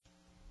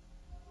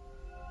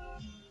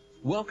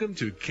Welcome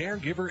to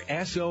Caregiver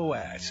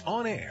SOS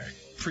On Air,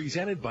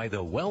 presented by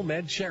the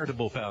WellMed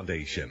Charitable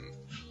Foundation,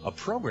 a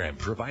program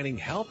providing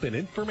help and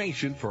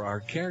information for our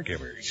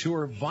caregivers who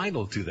are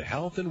vital to the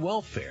health and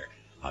welfare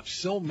of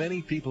so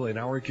many people in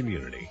our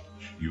community.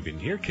 You can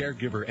hear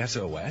Caregiver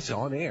SOS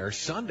On Air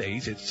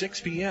Sundays at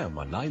 6 p.m.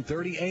 on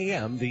 9:30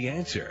 a.m. The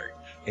Answer.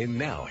 And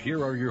now,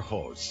 here are your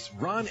hosts,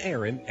 Ron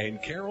Aaron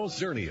and Carol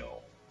Zernial.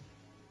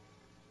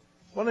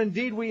 Well,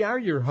 indeed, we are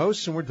your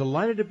hosts, and we're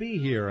delighted to be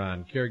here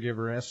on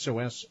Caregiver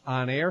SOS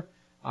On Air.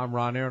 I'm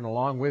Ron Aaron,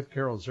 along with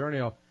Carol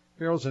Zernial.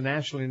 Carol's a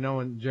nationally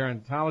known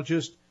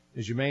gerontologist.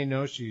 As you may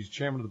know, she's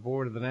chairman of the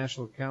board of the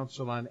National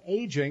Council on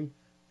Aging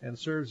and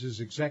serves as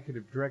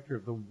executive director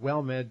of the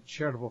WellMed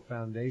Charitable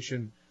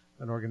Foundation,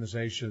 an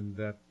organization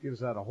that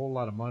gives out a whole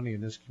lot of money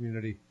in this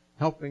community,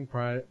 helping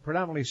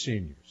predominantly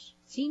seniors.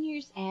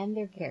 Seniors and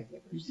their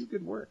caregivers. You do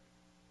good work.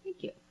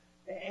 Thank you.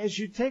 As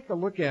you take a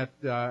look at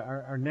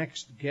our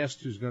next guest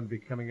who's going to be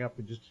coming up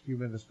in just a few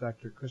minutes,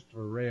 Dr.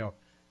 Christopher Rayo,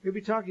 he'll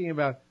be talking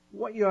about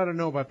what you ought to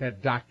know about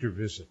that doctor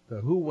visit,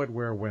 the who, what,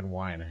 where, when,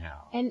 why, and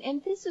how.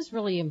 And this is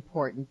really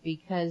important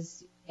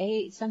because,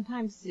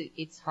 sometimes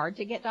it's hard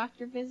to get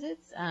doctor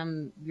visits.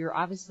 You're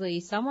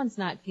obviously, someone's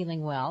not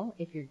feeling well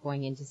if you're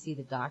going in to see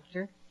the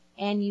doctor,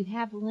 and you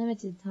have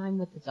limited time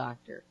with the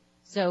doctor.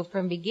 So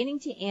from beginning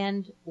to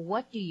end,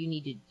 what do you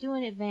need to do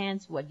in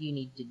advance? What do you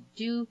need to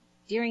do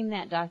during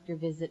that doctor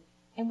visit?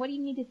 And what do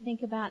you need to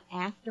think about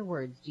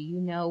afterwards? Do you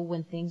know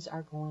when things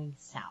are going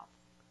south?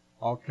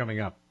 All coming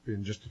up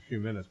in just a few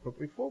minutes. But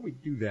before we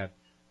do that,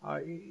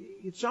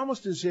 it's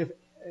almost as if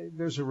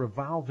there's a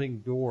revolving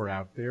door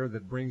out there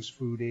that brings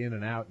food in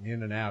and out and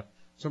in and out.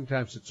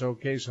 Sometimes it's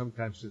okay,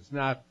 sometimes it's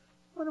not.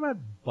 What about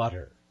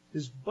butter?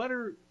 Is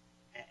butter,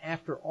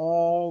 after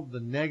all the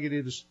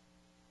negatives,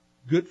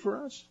 good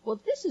for us? Well,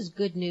 this is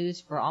good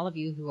news for all of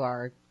you who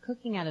are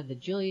cooking out of the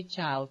Julia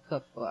Child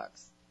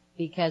cookbooks,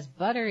 because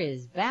butter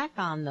is back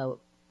on the,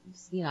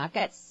 I've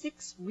got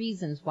 6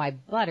 reasons why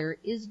butter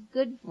is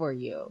good for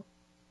you.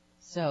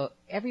 So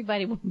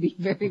everybody will be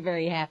very,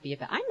 very happy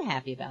about it. I'm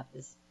happy about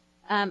this.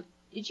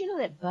 Did you know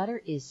that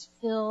butter is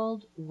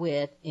filled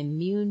with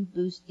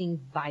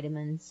immune-boosting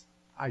vitamins?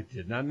 I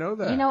did not know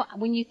that.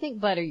 When you think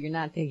butter, you're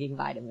not thinking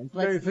vitamins.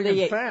 You're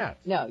thinking fat.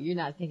 No, you're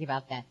not thinking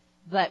about that.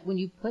 But when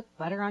you put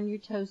butter on your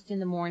toast in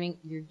the morning,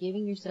 you're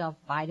giving yourself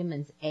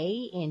vitamins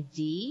A and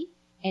D.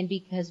 And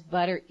because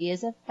butter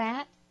is a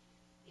fat,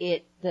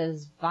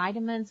 those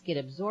vitamins get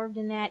absorbed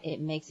in that. It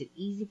makes it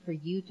easy for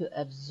you to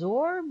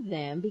absorb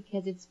them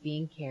because it's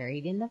being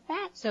carried in the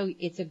fat. So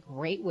it's a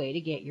great way to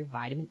get your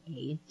vitamin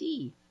A and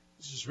D.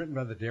 This is written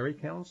by the Dairy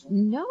Council?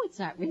 No, it's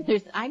not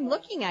written. I'm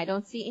looking. I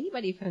don't see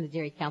anybody from the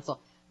Dairy Council.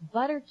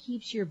 Butter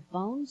keeps your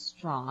bones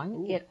strong.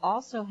 Ooh. It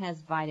also has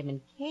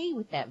vitamin K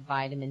with that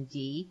vitamin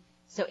D,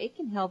 so it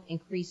can help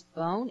increase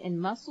bone and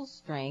muscle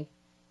strength.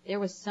 There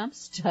was some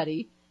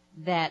study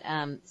that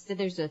said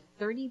there's a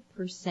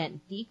 30%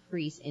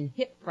 decrease in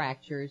hip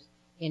fractures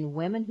in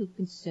women who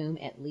consume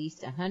at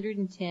least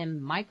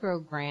 110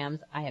 micrograms.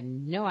 I have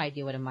no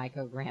idea what a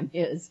microgram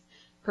is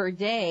per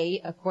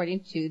day, according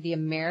to the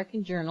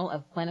American Journal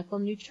of Clinical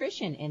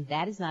Nutrition, and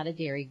that is not a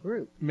dairy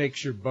group.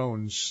 Makes your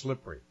bones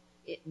slippery.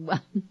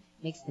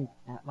 Makes them,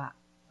 wow.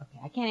 Okay,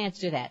 I can't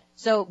answer that.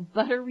 So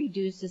butter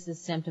reduces the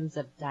symptoms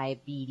of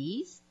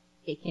diabetes.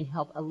 It can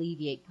help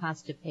alleviate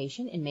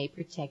constipation and may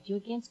protect you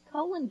against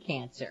colon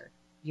cancer.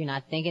 You're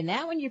not thinking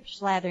that when you're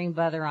slathering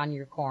butter on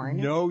your corn.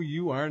 No,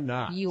 you are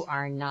not. You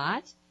are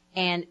not.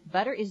 And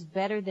butter is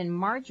better than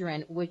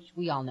margarine, which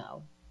we all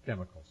know.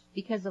 Chemicals.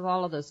 Because of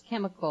all of those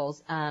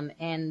chemicals.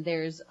 And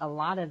there's a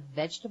lot of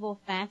vegetable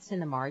fats in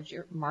the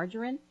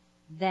margarine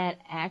that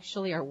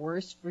actually are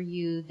worse for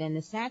you than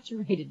the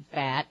saturated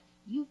fat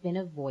you've been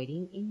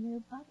avoiding in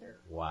your butter.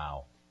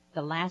 Wow.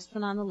 The last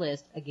one on the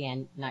list,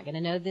 again, not going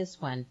to know this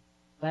one,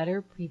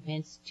 butter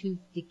prevents tooth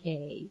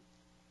decay.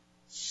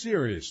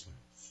 Seriously?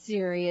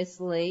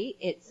 Seriously.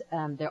 It's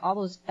they're all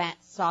those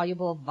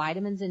fat-soluble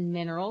vitamins and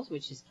minerals,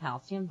 which is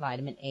calcium,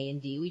 vitamin A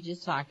and D we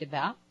just talked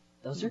about.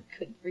 Those are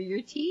good for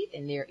your teeth,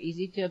 and they're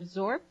easy to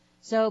absorb.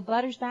 So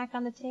butter's back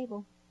on the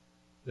table.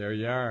 There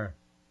you are.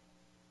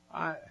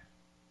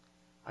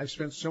 I've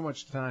spent so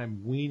much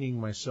time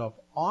weaning myself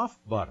off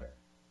butter.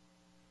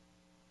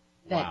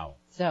 Wow.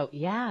 So,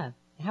 yeah.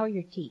 How are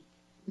your teeth?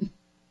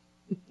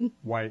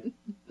 White.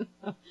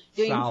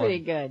 Doing solid. Pretty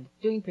good.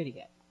 Doing pretty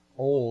good.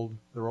 Old.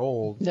 They're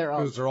old. They're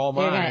old. Because they're all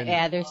mine.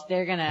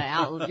 They're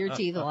gonna your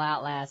teeth will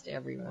outlast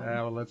everyone.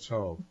 Well, let's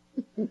hope.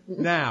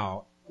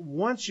 Now,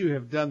 once you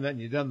have done that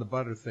and you've done the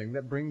butter thing,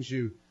 that brings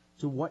you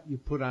to what you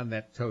put on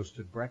that toast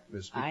at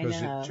breakfast.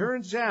 Because it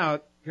turns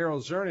out, Carol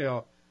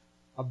Zernial,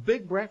 a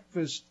big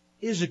breakfast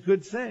is a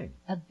good thing.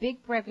 A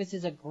big breakfast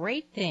is a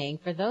great thing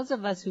for those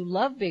of us who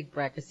love big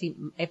breakfast. See,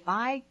 if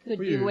I could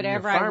do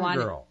whatever I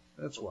wanted. Farm girl.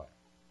 That's why.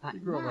 I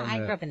grew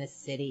up in the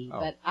city,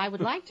 but I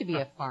would like to be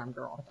a farm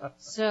girl.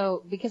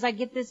 So, because I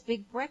get this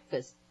big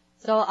breakfast.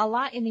 So a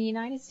lot in the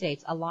United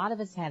States, a lot of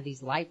us have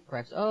these light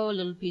breakfasts. Oh, a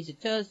little piece of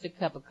toast, a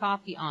cup of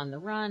coffee, on the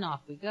run,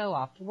 off we go,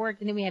 off to work,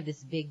 and then we have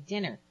this big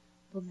dinner.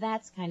 Well,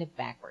 that's kind of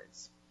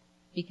backwards.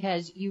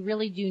 because you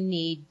really do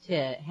need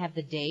to have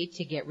the day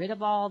to get rid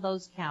of all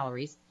those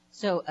calories.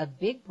 So a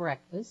big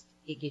breakfast,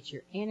 it gets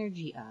your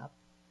energy up.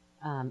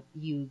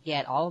 You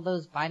get all of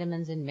those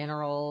vitamins and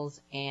minerals,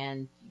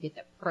 and you get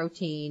the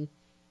protein,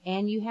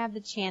 and you have the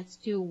chance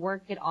to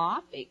work it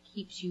off. It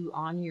keeps you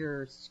on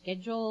your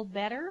schedule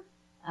better.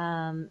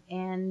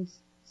 And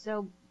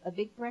so a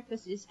big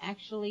breakfast is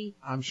actually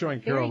I'm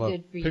showing very Carol a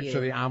good for picture you.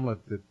 of the omelet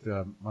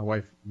that my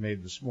wife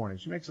made this morning.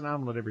 She makes an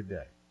omelet every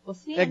day. Well,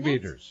 see, Egg and that's-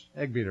 beaters.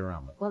 Egg beater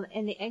omelet. Well,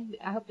 and the egg,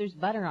 I hope there's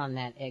butter on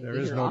that egg There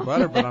beater. is no omelet.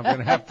 butter, but I'm going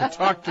to have to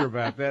talk to her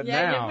about that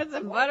Yeah, now. you put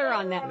some butter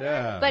on that.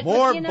 Yeah, But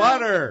more you know,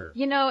 butter.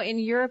 You know, in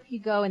Europe you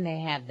go and they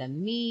have the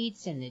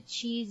meats and the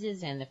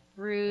cheeses and the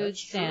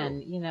fruits That's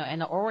true.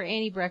 and, or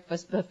any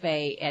breakfast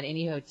buffet at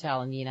any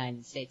hotel in the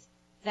United States.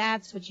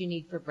 That's what you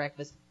need for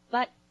breakfast.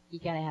 But you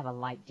gotta have a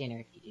light dinner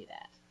if you do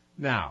that.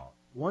 Now,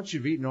 once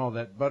you've eaten all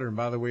that butter, and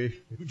by the way,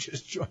 if you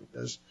just joined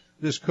us,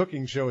 this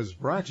cooking show is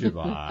brought to you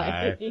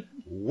by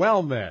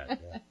WellMed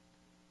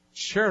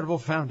Charitable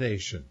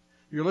Foundation.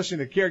 You're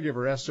listening to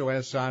Caregiver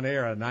SOS on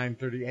air at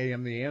 9:30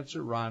 a.m. The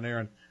Answer. Ron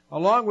Aaron,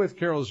 along with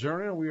Carol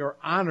Zernial, we are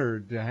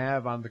honored to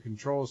have on the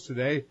controls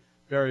today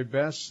Barry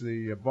Bess,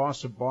 the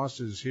boss of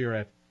bosses here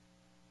at,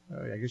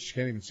 I guess you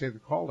can't even say the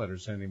call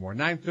letters anymore,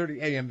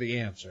 9:30 a.m. The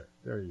Answer.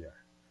 There you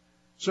are.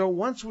 So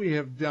once we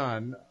have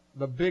done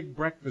the big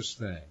breakfast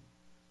thing,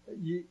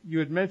 you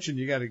had mentioned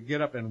you got to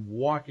get up and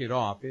walk it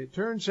off. It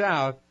turns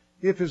out,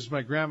 if, as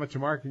my grandma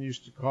Tamarkin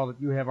used to call it,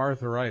 you have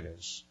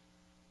arthritis,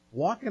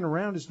 walking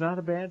around is not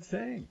a bad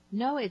thing.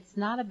 No, it's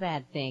not a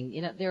bad thing.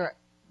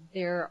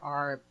 There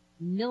are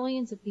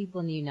millions of people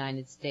in the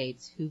United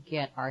States who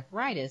get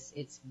arthritis.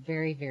 It's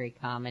very, very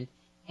common.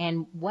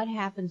 And what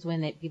happens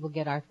when people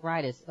get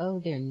arthritis? Oh,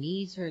 their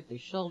knees hurt, their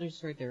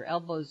shoulders hurt, their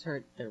elbows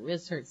hurt, their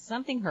wrists hurt,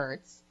 something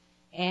hurts,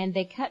 and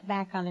they cut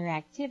back on their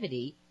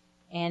activity.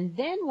 And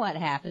then what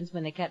happens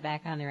when they cut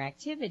back on their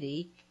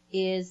activity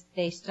is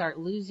they start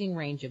losing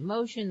range of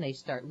motion, they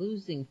start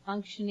losing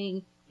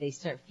functioning, they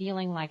start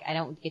feeling like I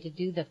don't get to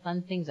do the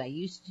fun things I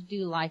used to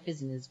do, life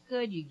isn't as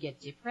good, you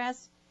get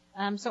depressed.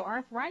 So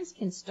arthritis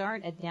can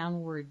start a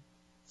downward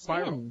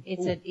spin.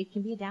 It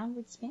can be a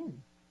downward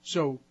spin.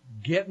 So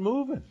get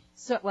moving.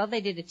 So,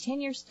 they did a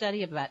 10-year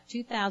study of about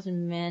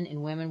 2,000 men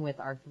and women with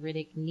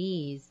arthritic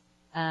knees,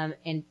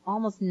 and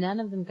almost none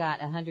of them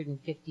got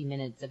 150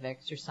 minutes of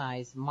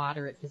exercise,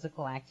 moderate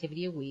physical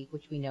activity a week,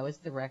 which we know is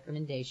the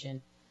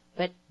recommendation.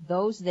 But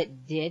those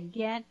that did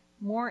get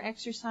more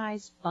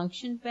exercise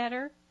functioned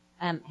better,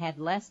 had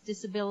less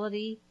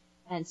disability,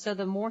 and so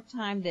the more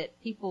time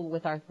that people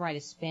with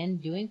arthritis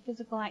spend doing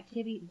physical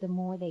activity, the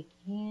more they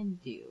can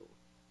do.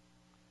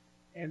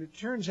 And it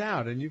turns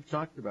out, and you've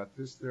talked about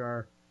this, there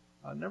are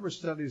a number of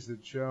studies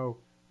that show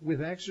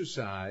with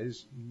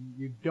exercise,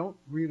 you don't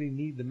really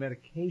need the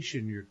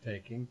medication you're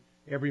taking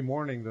every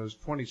morning, those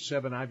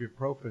 27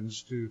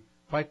 ibuprofens to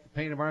fight the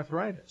pain of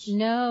arthritis.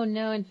 No.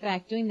 In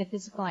fact, doing the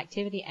physical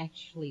activity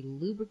actually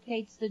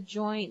lubricates the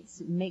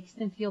joints, makes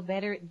them feel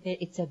better.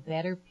 It's a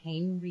better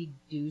pain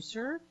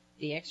reducer,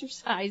 the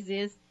exercise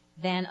is,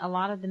 than a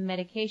lot of the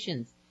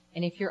medications.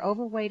 And if you're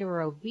overweight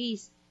or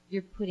obese,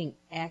 you're putting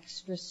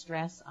extra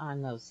stress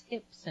on those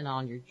hips and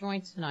on your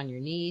joints and on your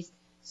knees.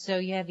 So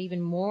you have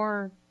even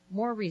more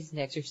reason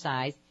to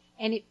exercise.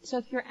 And so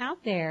if you're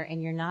out there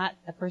and you're not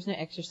a person who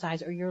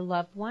exercises, or your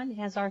loved one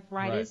has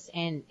arthritis,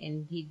 right,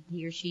 and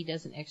he or she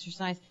doesn't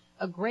exercise,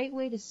 a great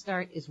way to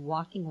start is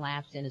walking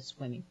laps in a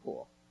swimming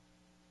pool.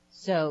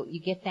 So you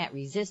get that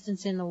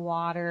resistance in the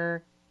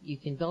water. You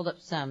can build up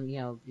some,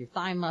 your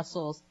thigh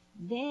muscles.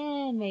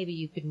 Then maybe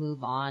you could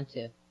move on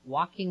to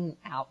walking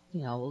out,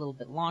 a little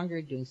bit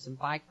longer, doing some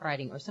bike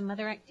riding or some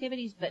other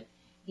activities. But,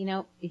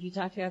 if you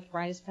talk to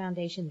Arthritis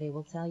Foundation, they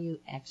will tell you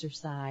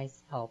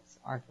exercise helps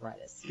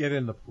arthritis. Get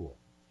in the pool.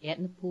 Get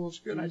in the pool,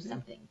 do idea.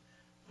 something.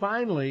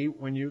 Finally,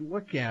 when you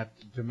look at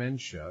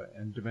dementia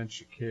and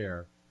dementia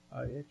care,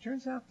 it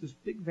turns out there's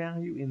big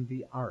value in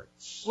the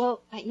arts.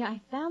 Well, I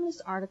found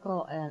this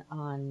article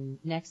on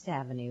Next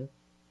Avenue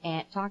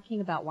and talking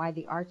about why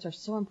the arts are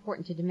so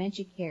important to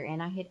dementia care,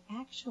 and I had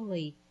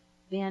actually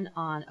been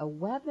on a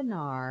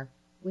webinar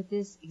with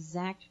this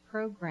exact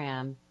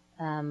program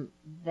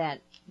that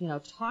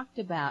talked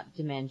about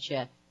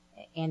dementia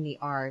and the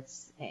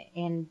arts,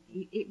 and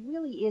it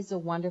really is a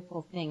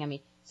wonderful thing. I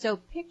mean, so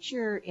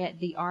picture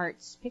the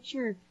arts,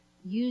 picture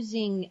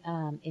using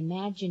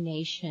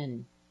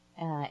imagination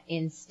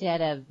instead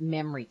of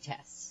memory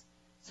tests.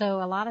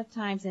 So a lot of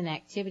times in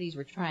activities,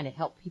 we're trying to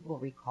help people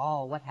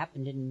recall what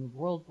happened in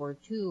World War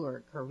II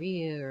or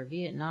Korea or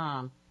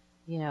Vietnam,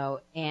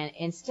 and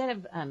instead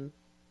of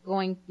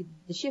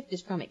the shift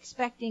is from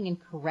expecting and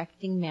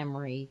correcting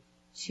memory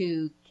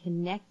to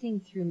connecting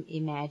through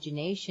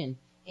imagination.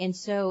 And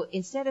so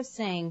instead of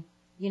saying,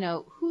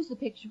 who's the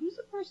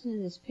person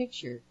in this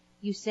picture,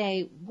 you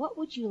say, what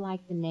would you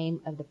like the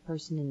name of the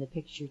person in the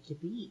picture to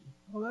be?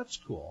 Well, that's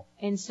cool.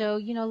 And so,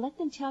 let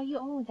them tell you,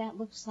 oh, that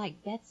looks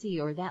like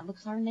Betsy, or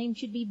our name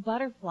should be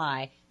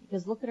Butterfly,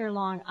 because look at her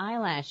long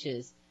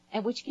eyelashes,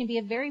 and which can be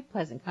a very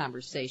pleasant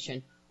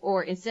conversation.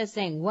 Or instead of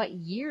saying, what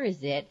year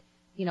is it,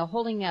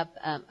 holding up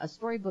a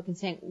storybook and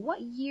saying,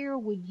 what year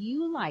would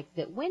you like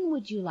when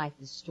would you like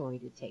this story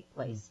to take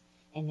place?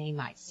 And they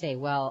might say,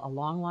 well, a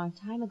long, long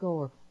time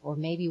ago, or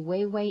maybe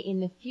way, way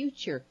in the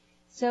future.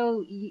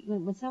 So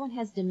when someone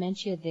has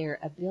dementia, their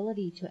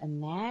ability to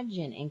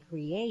imagine and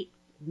create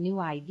new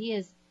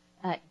ideas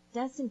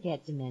doesn't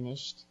get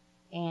diminished.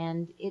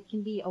 And it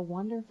can be a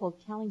wonderful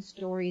telling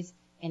stories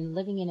and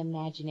living in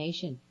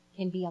imagination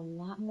can be a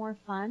lot more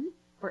fun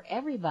for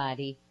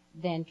everybody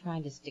than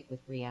trying to stick with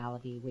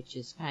reality, which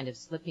is kind of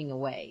slipping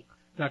away.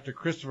 Dr.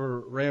 Christopher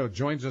Rayo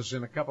joins us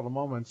in a couple of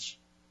moments.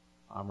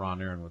 I'm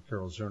Ron Aaron with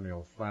Carol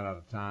Zernial, flat out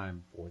of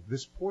time for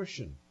this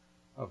portion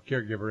of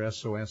Caregiver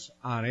SOS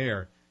On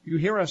Air. You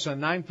hear us on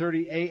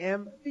 9:30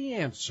 a.m., The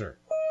Answer.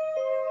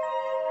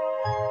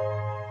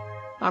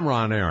 I'm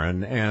Ron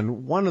Aaron,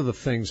 and one of the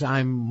things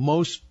I'm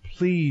most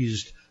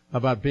pleased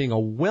about being a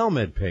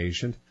WellMed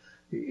patient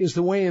is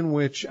the way in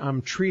which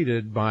I'm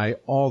treated by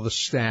all the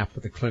staff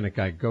at the clinic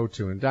I go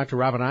to. And Dr.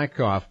 Robin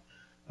Eichhoff,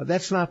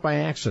 that's not by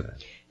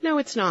accident. No,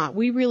 it's not.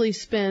 We really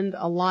spend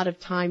a lot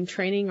of time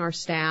training our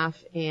staff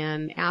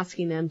and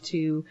asking them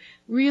to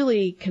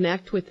really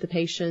connect with the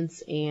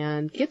patients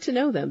and get to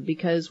know them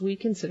because we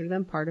consider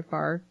them part of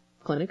our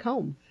clinic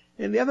home.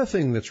 And the other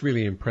thing that's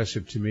really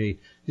impressive to me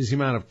is the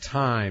amount of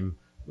time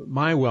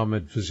my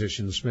WellMed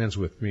physician spends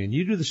with me, and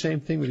you do the same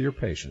thing with your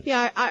patients.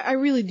 Yeah, I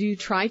really do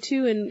try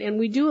to, and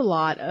we do a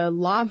lot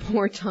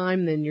more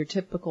time than your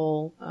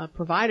typical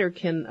provider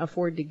can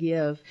afford to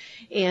give,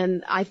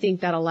 and I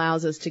think that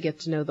allows us to get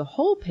to know the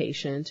whole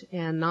patient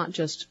and not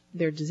just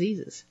their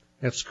diseases.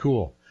 That's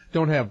cool.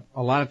 Don't have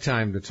a lot of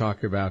time to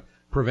talk about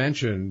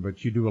prevention,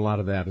 but you do a lot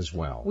of that as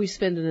well. We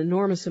spend an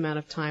enormous amount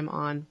of time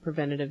on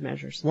preventative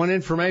measures. Want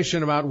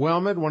information about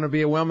WellMed? Want to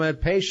be a WellMed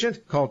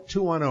patient? Call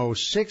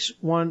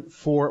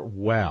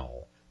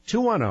 210-614-WELL.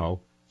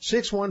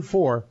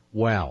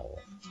 210-614-WELL.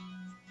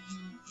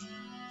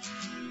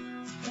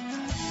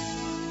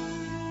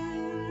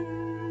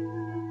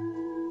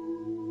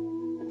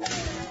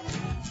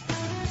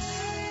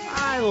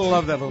 I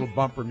love that little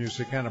bumper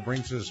music. Kind of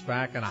brings us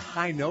back on a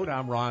high note.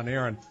 I'm Ron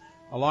Aaron.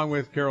 Along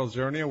with Carol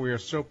Zernial, we are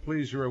so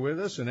pleased you are with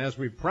us. And as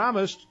we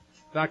promised,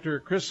 Dr.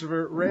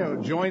 Christopher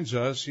Rayo joins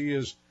us. He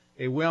is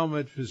a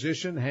WellMed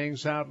physician,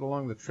 hangs out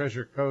along the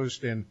Treasure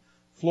Coast in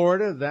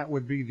Florida. That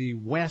would be the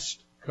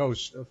west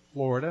coast of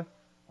Florida,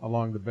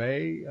 along the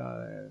bay.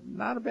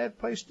 Not a bad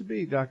place to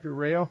be, Dr.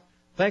 Rayo.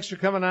 Thanks for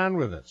coming on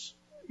with us.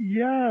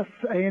 Yes,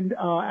 and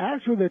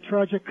actually the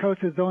Treasure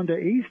Coast is on the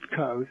east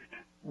coast.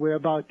 We're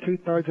about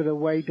two-thirds of the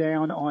way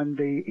down on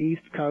the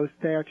east coast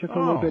there, just a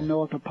little bit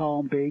north of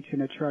Palm Beach, and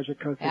the Treasure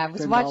Coast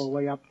extends all the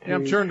way up to... Yeah,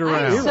 I'm turned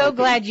around. I'm so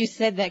glad you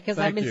said that, because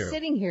I've been you.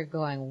 sitting here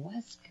going,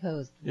 West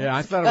Coast. Yeah,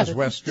 I thought it was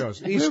West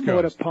Coast. East We're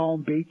more Coast. the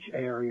Palm Beach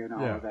area and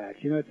all of that.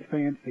 You know, it's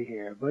fancy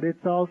here. But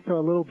it's also a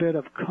little bit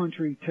of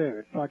country, too.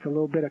 It's like a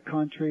little bit of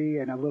country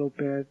and a little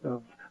bit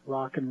of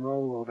rock and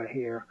roll over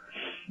here.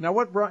 Now,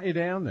 what brought you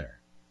down there?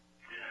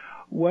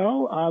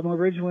 Well, I'm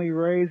originally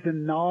raised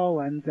in New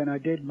Orleans, and I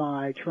did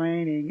my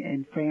training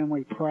in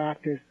family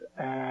practice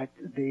at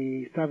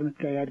the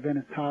Seventh-day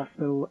Adventist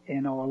Hospital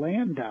in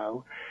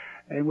Orlando.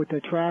 And with the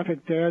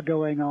traffic there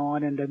going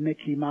on and the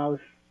Mickey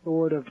Mouse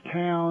sort of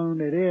town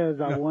it is,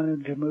 I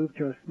wanted to move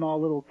to a small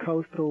little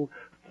coastal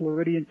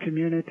Floridian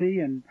community,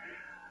 and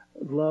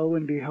lo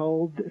and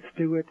behold,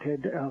 Stewart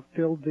had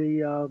filled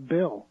the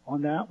bill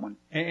on that one.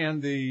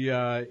 And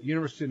the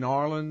University of New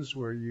Orleans,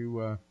 where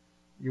you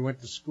went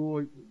to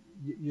school,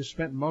 you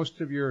spent most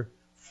of your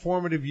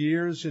formative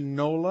years in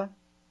NOLA?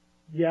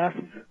 Yes,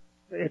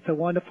 it's a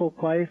wonderful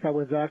place. I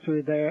was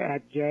actually there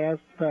at Jazz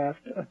Fest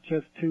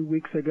just 2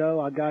 weeks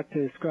ago. I got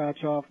to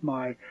scratch off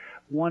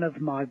one of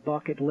my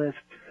bucket list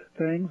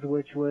things,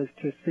 which was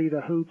to see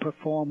the Who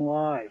perform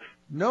live.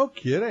 No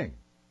kidding.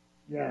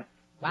 Yes.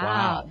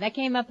 Wow. That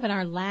came up in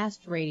our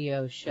last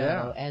radio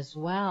show as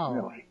well.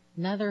 Really?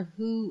 Another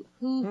Who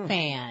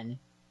fan.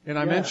 And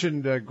I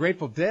mentioned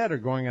Grateful Dead are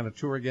going on a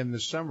tour again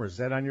this summer. Is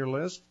that on your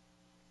list?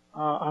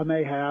 I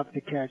may have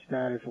to catch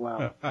that as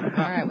well. All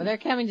right. Well, they're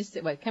coming to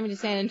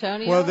San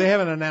Antonio? Well, they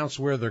haven't announced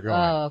where they're going.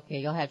 Oh, okay.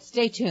 You'll have to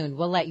stay tuned.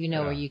 We'll let you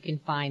know where you can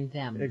find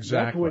them.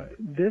 Exactly.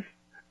 This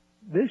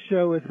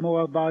show is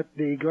more about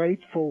the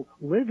grateful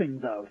living,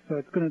 though. So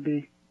it's going to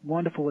be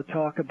wonderful to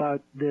talk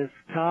about this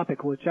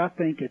topic, which I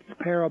think it's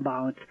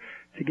paramount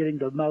to getting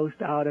the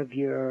most out of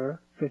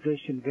your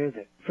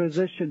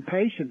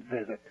physician-patient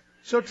visit.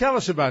 So tell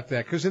us about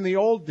that, because in the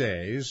old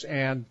days,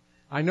 and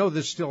I know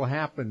this still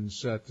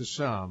happens to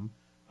some,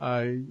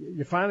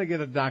 you finally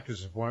get a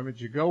doctor's appointment,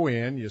 you go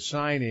in, you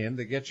sign in,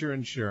 they get your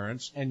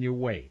insurance, and you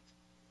wait,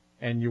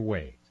 and you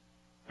wait,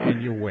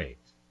 and you wait,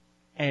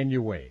 and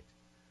you wait.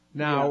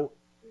 Now,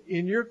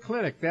 in your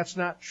clinic, that's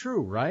not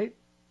true, right?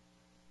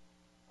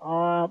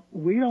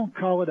 We don't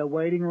call it a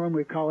waiting room,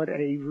 we call it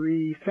a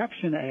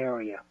reception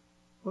area.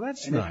 Well,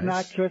 that's and nice. It's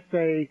not just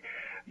what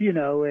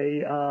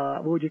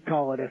would you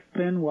call it, a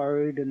spin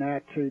word and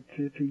that to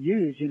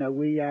use. You know,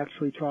 we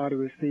actually try to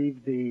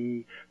receive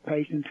the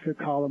patients, could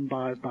call them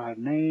by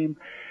name,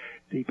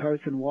 the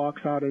person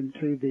walks out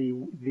into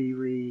the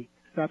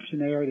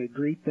reception area to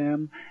greet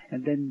them,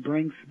 and then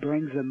brings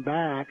them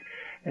back.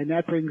 And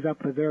that brings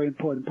up a very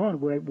important point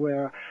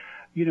where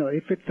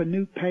if it's a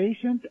new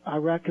patient, I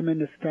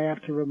recommend the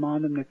staff to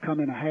remind them to come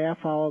in a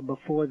half hour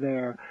before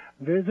their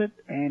visit,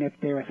 and if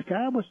they're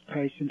established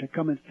patient, to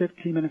come in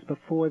 15 minutes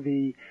before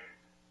the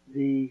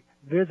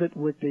visit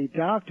with the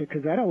doctor,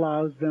 because that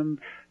allows them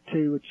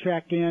to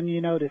check in,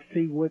 to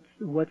see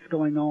what's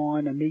going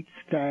on and meet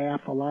staff.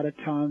 A lot of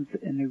times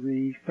in the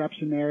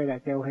reception area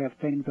that they'll have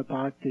things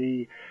about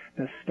the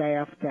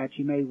staff that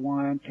you may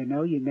want to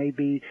know. You may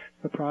be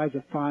surprised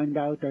to find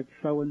out that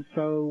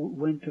so-and-so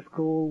went to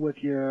school with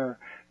your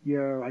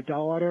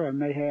daughter and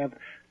may have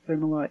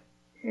similar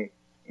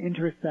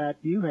interests that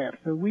you have.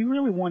 So we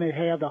really want to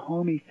have the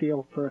homey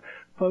feel for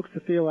folks to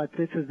feel like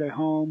this is their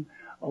home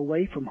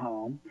away from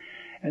home.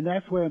 And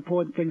that's where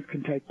important things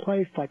can take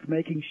place, like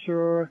making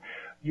sure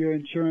your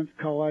insurance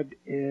card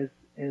is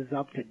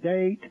up to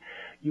date.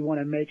 You want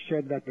to make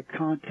sure that the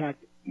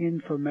contact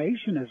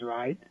information is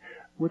right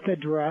with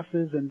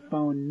addresses and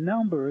phone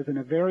numbers. And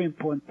a very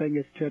important thing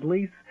is to at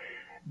least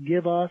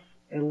give us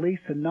at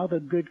least another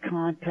good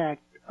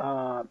contact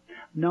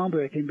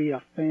number. It can be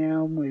a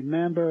family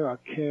member, a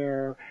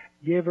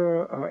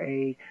caregiver, or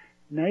a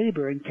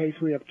neighbor, in case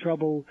we have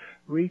trouble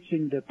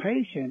reaching the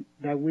patient,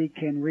 that we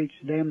can reach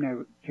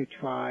them to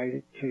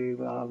try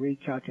to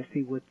reach out to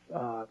see what's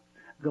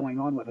going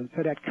on with them.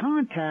 So that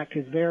contact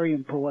is very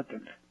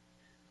important.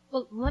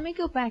 Well, let me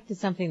go back to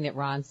something that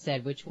Ron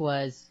said, which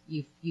was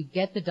you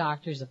get the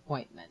doctor's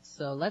appointment.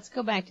 So let's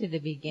go back to the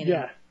beginning.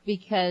 Yes.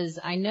 Because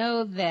I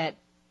know that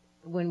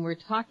when we're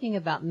talking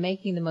about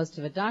making the most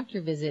of a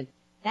doctor visit,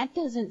 that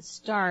doesn't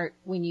start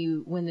when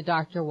the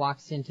doctor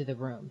walks into the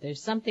room.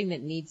 There's something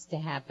that needs to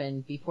happen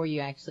before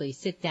you actually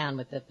sit down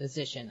with the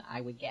physician,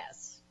 I would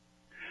guess.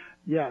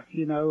 Yes,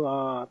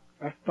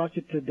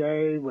 especially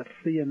today with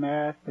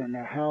CMS and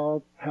the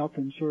health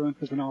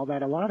insurances and all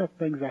that, a lot of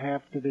things that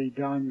have to be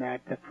done that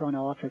the front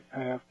office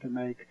has to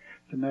make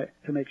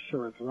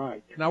sure it's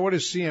right. Now, what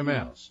is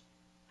CMS?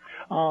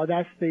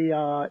 That's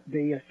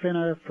the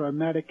Center for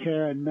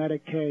Medicare and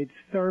Medicaid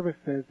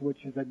Services, which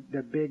is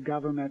the big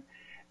government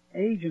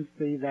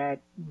agency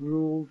that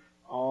rules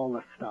all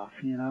the stuff,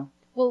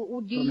 Well,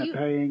 from the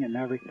paying and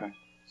everything.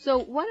 So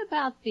what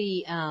about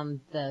the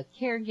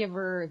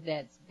caregiver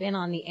that's been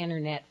on the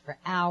internet for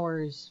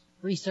hours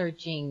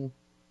researching,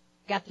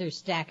 got their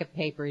stack of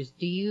papers?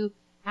 Do you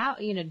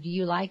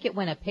like it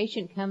when a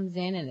patient comes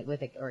in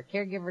or a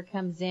caregiver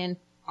comes in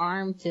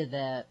armed to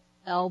the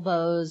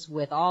elbows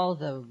with all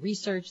the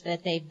research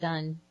that they've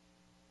done,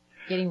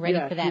 getting ready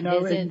for that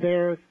visit? And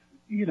there's,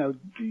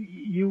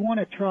 you want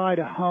to try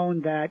to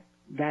hone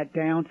that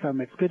down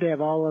some. It's good to have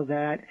all of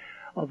that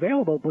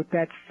available, but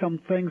that's some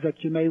things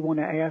that you may want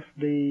to ask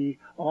the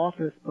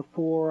office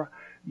before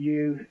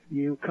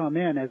you come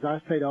in. As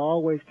I say,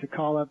 always to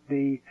call up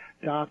the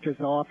doctor's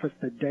office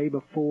the day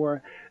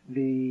before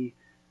the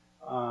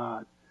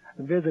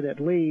visit, at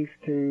least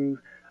to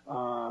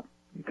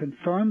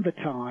confirm the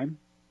time,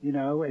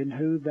 and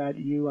who that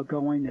you are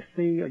going to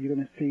see. Are you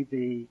going to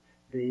see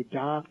the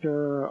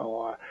doctor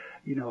or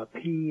a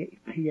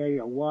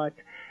PA or what?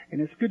 And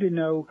it's good to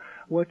know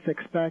what's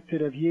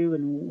expected of you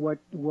and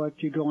what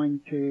you're going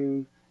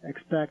to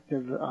expect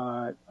of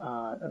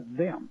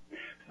them.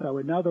 So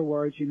in other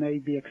words, you may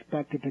be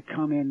expected to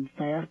come in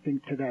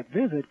fasting to that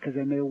visit because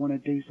they may want to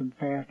do some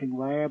fasting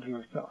labs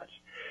or such.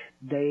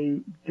 They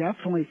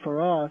definitely,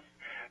 for us,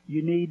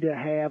 you need to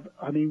have,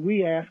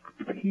 we ask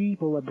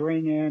people to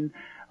bring in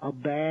a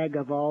bag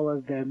of all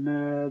of the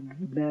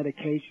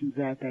medications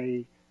that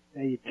they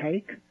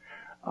take.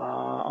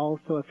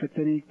 Also, if it's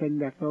anything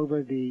that's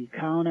over the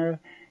counter,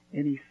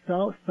 any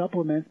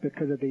supplements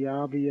because of the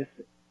obvious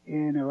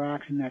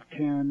interaction that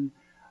can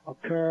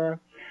occur,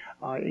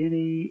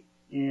 any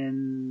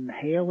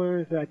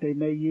inhalers that they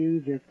may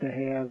use if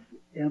they have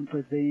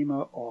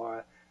emphysema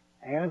or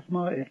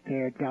asthma. If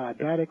they're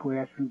diabetic, we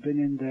ask them to bring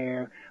in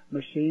their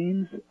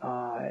machines.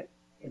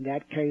 In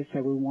that case,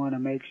 that we want to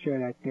make sure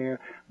that their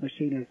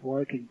machine is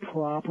working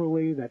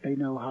properly, that they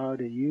know how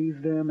to use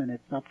them, and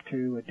it's up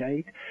to a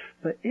date.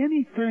 So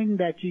anything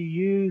that you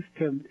use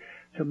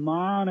to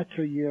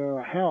monitor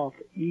your health,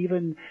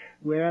 even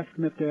we ask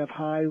them if they have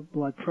high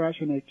blood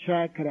pressure and they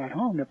check it at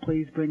home, to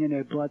please bring in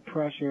their blood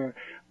pressure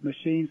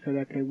machine so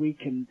that we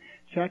can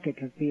check it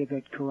to see if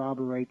it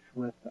corroborates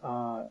with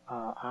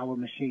our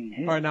machine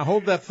here. All right, now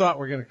hold that thought.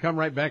 We're going to come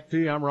right back to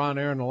you. I'm Ron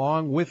Aaron,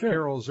 along with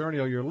Carol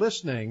Zernial. You're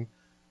listening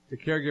to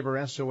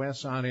Caregiver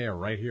SOS on air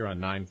right here on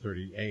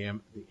 9:30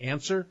 a.m. The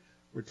Answer.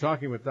 We're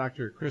talking with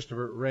Dr.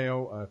 Christopher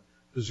Rayo, a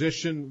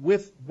physician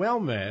with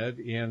WellMed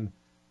in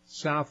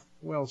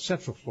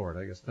Central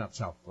Florida. I guess not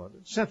South Florida.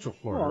 Central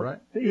Florida, right?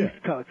 The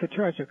East Coast, the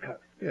Treasure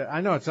Coast. Yeah,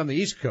 I know it's on the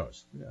East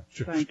Coast.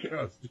 Yeah, Thank you.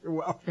 Coast. You're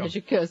welcome. Treasure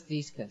Coast,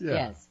 East Coast, Yeah.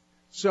 yes.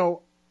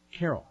 So,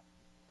 Carol.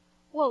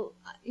 Well,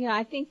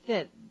 I think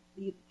that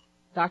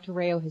Dr.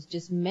 Rayo has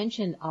just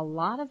mentioned a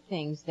lot of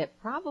things that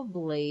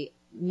probably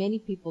many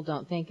people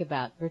don't think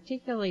about,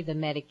 particularly the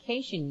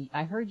medication.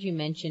 I heard you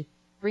mention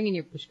bring in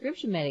your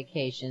prescription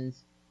medications,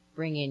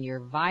 bring in your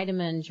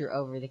vitamins, your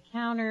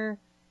over-the-counter,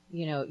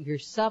 your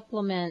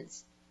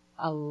supplements.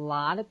 A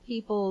lot of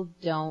people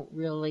don't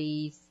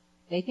really,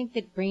 they think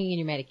that bringing in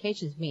your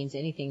medications means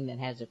anything that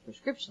has a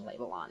prescription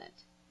label on it.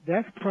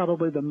 That's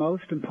probably the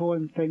most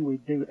important thing we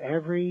do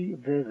every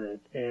visit,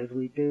 is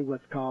we do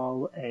what's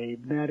called a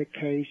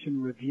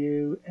medication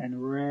review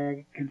and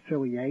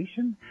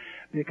reconciliation,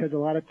 because a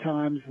lot of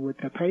times what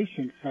the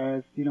patient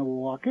says, we'll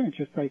walk in and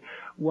just say,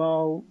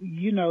 well,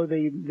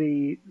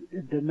 the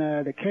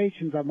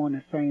medications, I'm on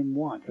the same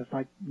ones. It's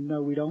like,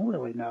 no, we don't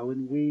really know,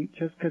 and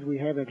just because we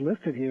have it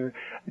listed here,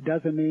 it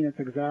doesn't mean it's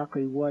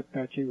exactly what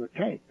that you would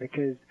take,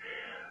 because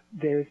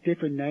there's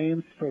different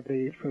names for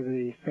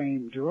the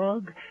same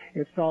drug.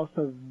 It's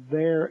also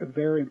very,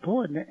 very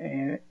important,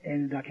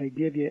 and I can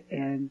give you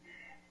an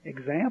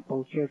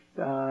example. Just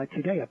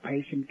today, a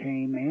patient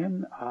came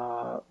in.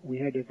 We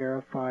had to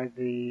verify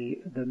the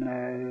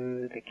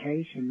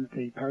medications.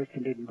 The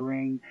person didn't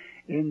bring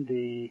in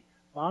the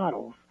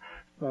bottles,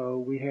 so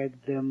we had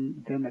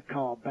them to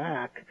call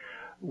back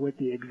with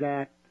the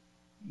exact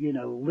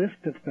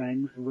list of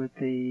things with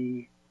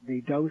the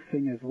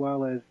dosing as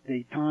well as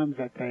the times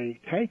that they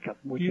take them,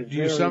 which is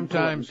very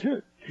important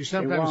too. You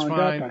sometimes wound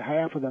find up that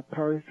half of the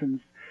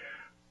person's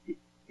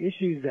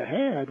issues they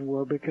had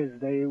were because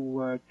they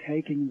were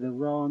taking the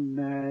wrong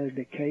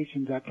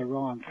medications at the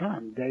wrong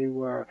time. They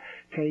were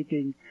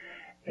taking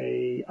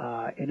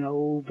an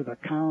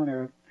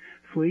over-the-counter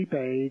sleep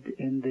aid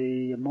in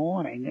the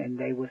morning, and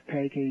they was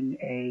taking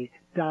a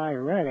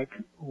diuretic,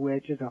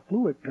 which is a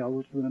fluid pill,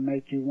 which is going to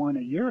make you want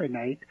to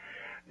urinate.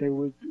 They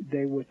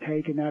were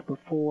taking that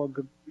before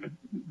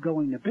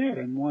going to bed,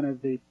 and one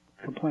of the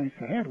complaints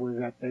they had was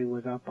that they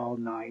was up all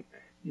night,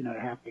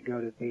 have to go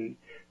to the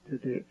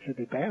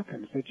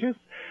bathroom. So just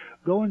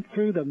going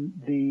through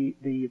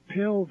the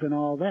pills and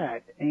all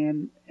that,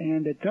 and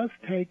it does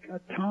take a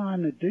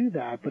time to do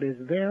that, but it's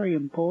very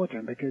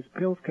important because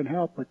pills can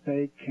help, but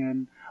they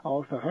can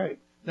also hurt.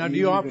 Now, do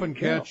you often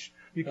catch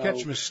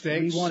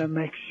mistakes? We want to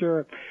make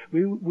sure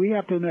we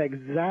have to know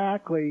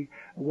exactly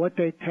what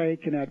they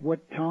take and at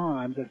what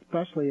times,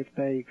 especially if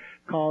they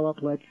call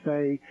up, let's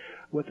say,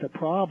 with a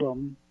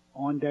problem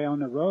on down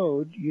the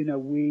road.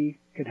 We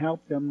can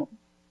help them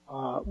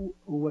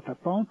with a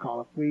phone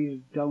call. If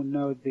we don't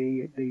know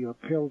the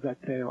pills that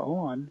they're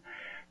on,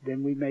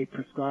 then we may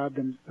prescribe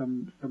them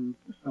some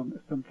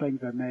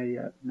things that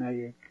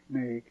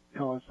may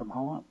cause some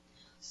harm.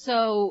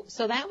 So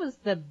that was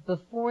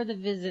before the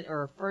visit,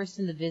 or first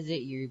in the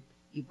visit. You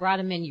brought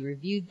them in, you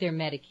reviewed their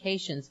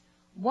medications.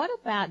 What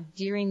about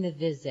during the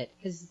visit?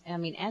 Because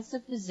as a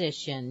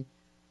physician,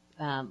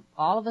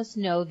 all of us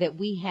know that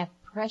we have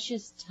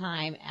precious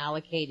time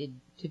allocated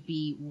to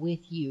be with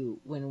you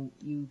when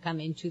you come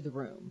into the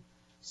room.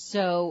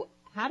 So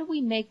how do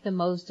we make the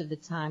most of the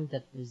time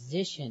the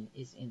physician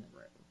is in the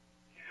room?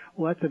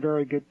 Well, that's a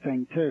very good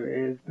thing too,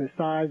 is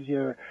besides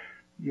your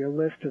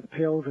list of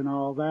pills and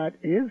all that,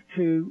 is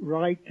to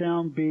write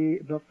down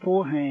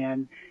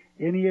beforehand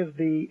any of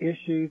the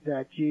issues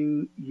that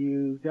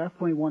you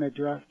definitely want to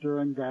address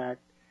during that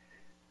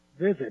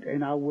visit.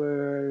 And I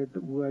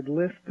would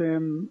list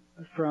them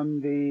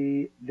from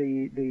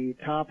the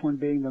top one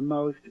being the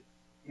most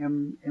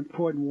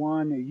important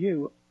one to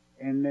you,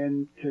 and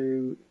then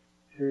to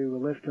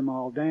list them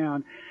all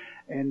down.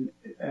 And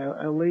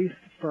at least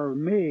for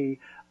me,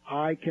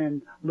 I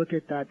can look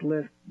at that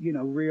list,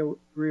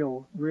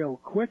 real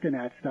quick in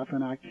that stuff,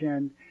 and I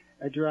can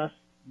address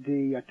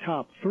the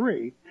top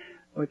three.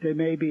 But there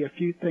may be a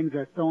few things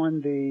that's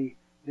on the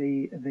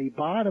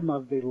bottom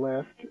of the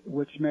list,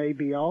 which may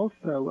be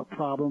also a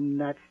problem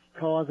that's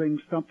causing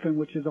something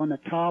which is on the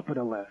top of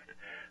the list.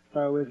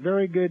 So it's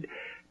very good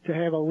to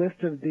have a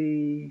list of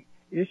the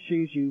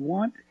issues you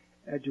want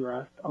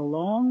addressed,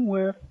 along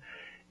with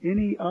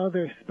any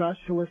other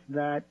specialist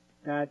that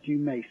you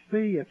may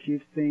see. If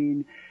you've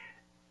seen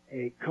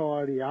a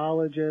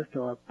cardiologist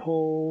or a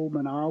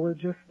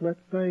pulmonologist, let's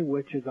say,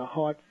 which is a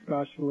heart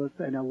specialist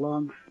and a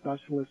lung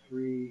specialist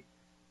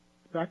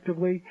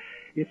respectively.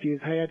 If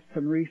you've had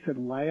some recent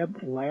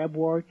lab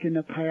work in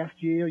the past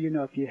year,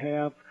 if you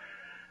have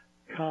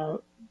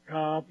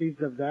copies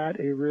of that,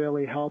 it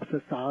really helps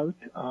us out.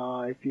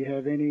 If you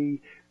have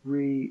any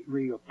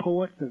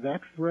reports of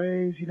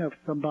x-rays, if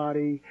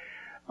somebody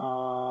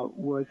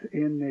was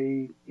in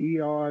the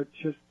ER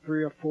just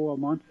 3 or 4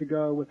 months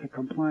ago with a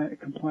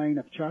complaint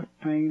of chest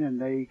pain,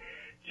 and they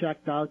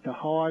checked out the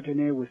heart and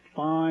it was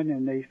fine,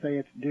 and they say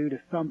it's due to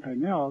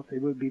something else,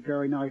 it would be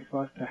very nice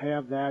for us to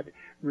have that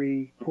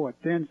report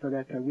then, so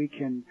that we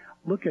can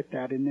look at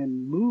that and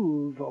then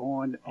move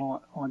on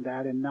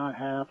that, and not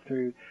have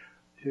to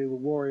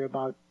worry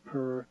about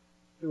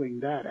pursuing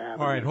that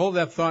avenue. All right, hold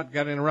that thought.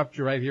 Got to interrupt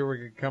you right here. We're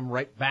going to come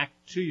right back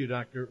to you,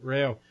 Dr.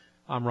 Rayo.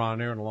 I'm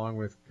Ron Aaron, along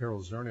with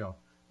Carol Zernial.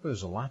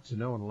 There's a lot to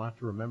know and a lot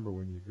to remember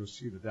when you go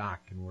see the doc,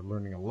 and we're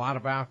learning a lot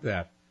about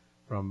that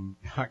from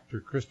Dr.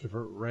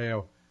 Christopher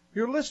Rayo.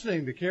 You're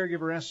listening to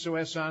Caregiver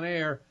SOS on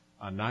air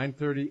on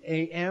 9:30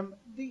 a.m.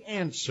 The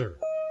Answer.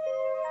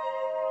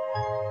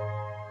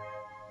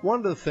 One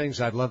of the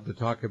things I'd love to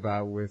talk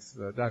about with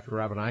Dr.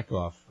 Robin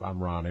Eichhoff,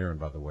 I'm Ron Aaron,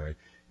 by the way,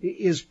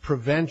 is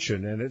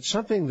prevention, and it's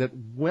something that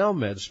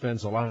WellMed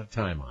spends a lot of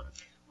time on.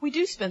 We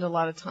do spend a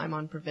lot of time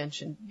on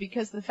prevention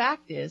because the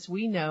fact is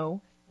we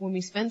know when we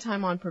spend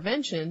time on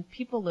prevention,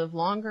 people live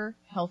longer,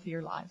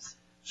 healthier lives.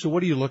 So what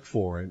do you look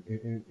for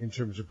in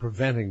terms of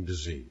preventing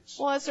disease?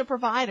 Well, as a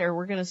provider,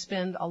 we're going to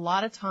spend a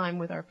lot of time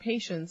with our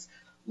patients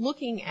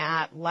looking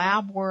at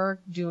lab work,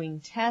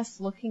 doing tests,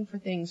 looking for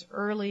things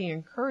early,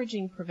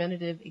 encouraging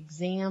preventative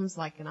exams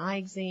like an eye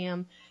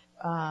exam,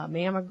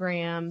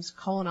 mammograms,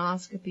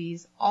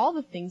 colonoscopies, all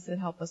the things that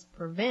help us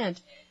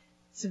prevent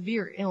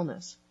severe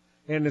illness.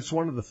 And it's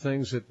one of the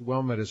things that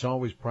WellMed has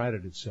always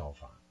prided itself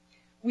on.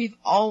 We've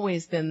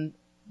always been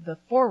the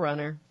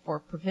forerunner for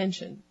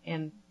prevention,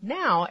 and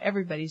now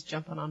everybody's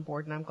jumping on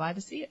board, and I'm glad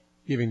to see it.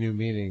 Giving new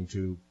meaning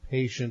to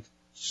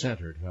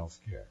patient-centered health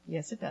care.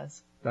 Yes, it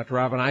does. Dr.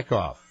 Robin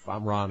Eichhoff,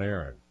 I'm Ron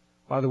Aaron.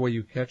 By the way,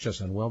 you catch us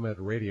on WellMed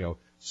Radio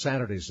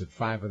Saturdays at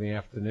 5 in the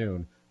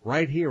afternoon,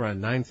 right here on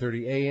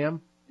 9:30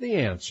 a.m., The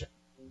Answer.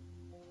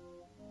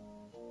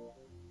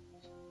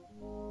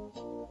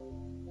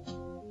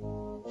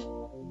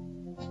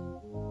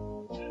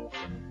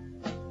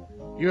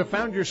 You have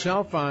found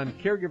yourself on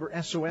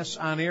Caregiver SOS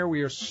On Air.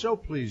 We are so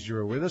pleased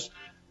you're with us.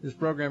 This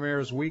program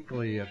airs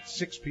weekly at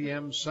 6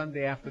 p.m.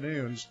 Sunday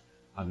afternoons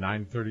on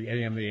 9:30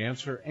 a.m. The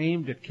Answer,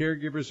 aimed at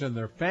caregivers and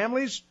their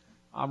families.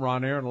 I'm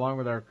Ron Aaron, along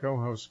with our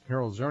co-host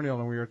Carol Zernial,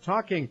 and we are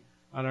talking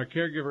on our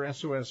Caregiver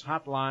SOS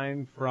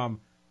hotline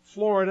from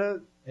Florida,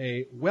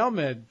 a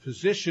WellMed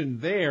physician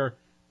there,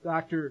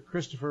 Dr.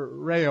 Christopher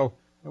Rayo,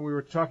 and we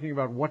were talking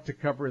about what to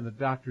cover in the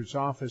doctor's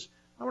office.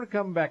 I want to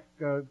come back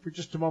for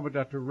just a moment,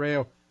 Dr.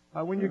 Rayo.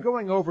 When you're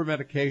going over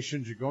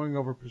medications, you're going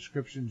over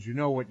prescriptions, you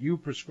know what you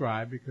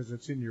prescribe because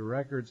it's in your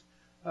records.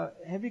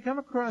 Have you come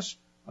across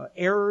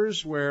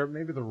errors where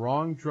maybe the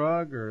wrong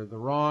drug or the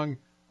wrong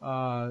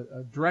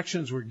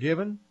directions were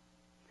given?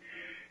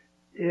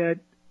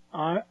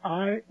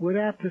 I would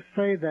have to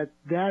say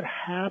that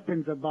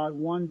happens about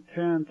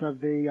 1/10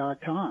 of the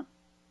time.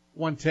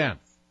 1/10.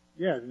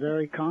 Yeah, it's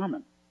very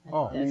common.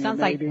 Oh, it sounds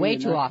like way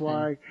too often.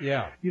 Why,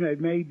 yeah. It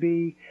may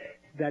be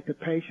that the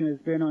patient has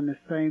been on the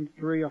same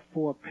 3 or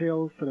 4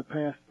 pills for the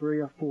past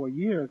 3 or 4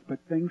 years, but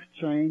things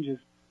change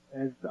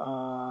as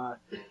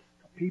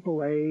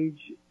people age.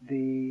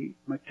 The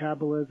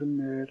metabolism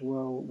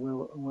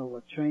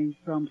will change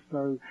some,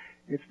 so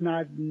it's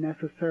not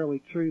necessarily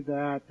true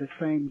that the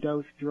same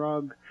dose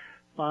drug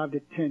 5 to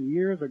 10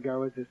 years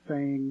ago is the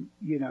same,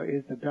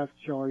 is the best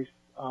choice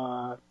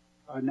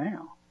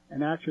now.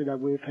 And actually, that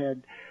we've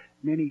had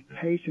many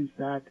patients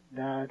that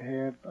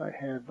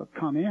have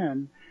come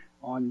in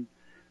on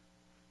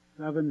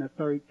 7 to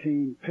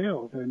 13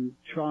 pills and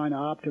trying to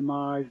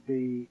optimize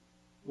the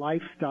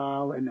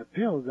lifestyle and the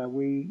pills, that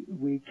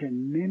we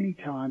can many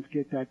times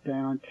get that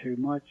down to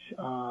much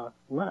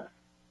less.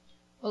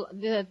 Well,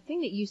 the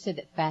thing that you said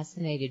that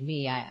fascinated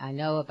me, I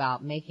know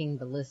about making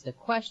the list of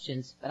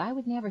questions, but I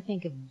would never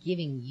think of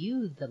giving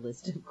you the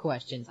list of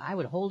questions. I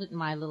would hold it in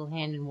my little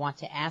hand and want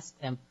to ask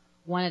them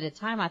one at a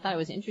time. I thought it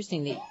was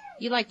interesting that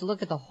you like to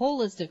look at the whole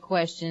list of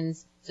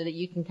questions so that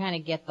you can kind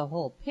of get the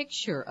whole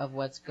picture of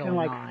what's going on.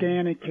 Kind of like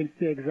scan it, can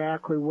see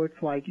exactly what's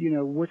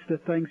what's the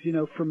things,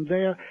 from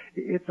there.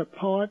 It's a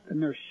part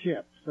and they're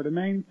ships. So the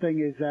main thing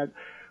is that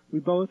we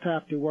both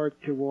have to work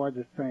towards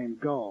the same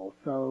goal.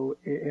 So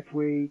if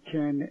we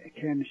can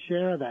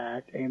share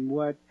that, and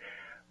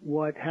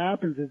what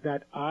happens is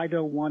that I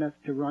don't want us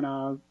to run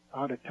out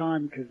of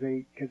time because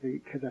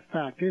the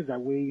fact is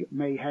that we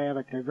may have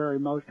at the very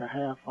most a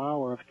half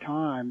hour of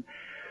time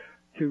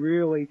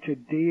to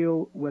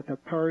deal with a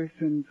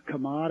person's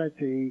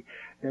commodity,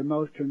 their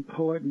most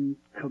important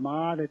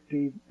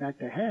commodity that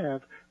they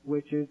have,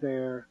 which is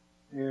their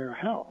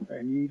health.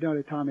 And you know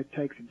the time it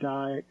takes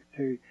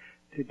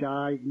to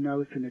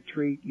diagnose and to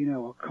treat,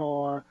 a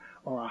car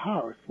or a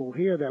house. Well,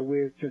 here that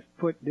we've just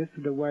put this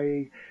is the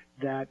way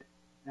that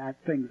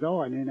things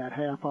are, and in that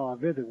half-hour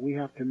visit, we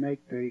have to make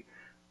the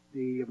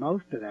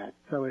most of that.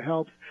 So it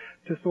helps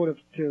to sort of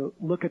to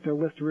look at the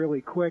list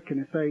really quick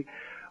and to say,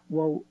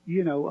 well,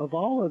 of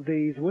all of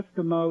these, what's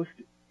the most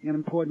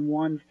important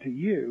ones to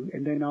you?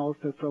 And then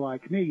also for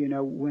like me,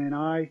 when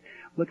I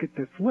look at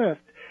this list,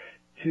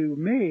 to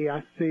me,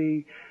 I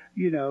see,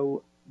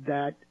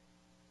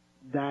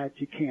 that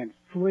you can't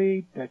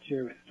sleep, that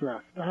you're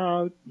stressed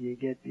out, you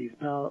get these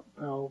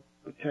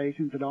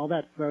palpitations and all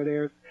that. So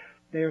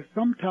there's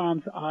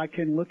sometimes I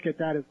can look at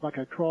that as like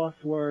a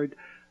crossword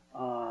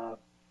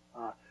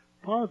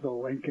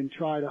puzzle and can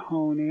try to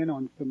hone in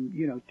on some,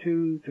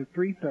 2 to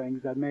 3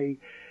 things that may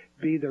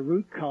be the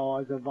root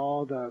cause of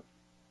all the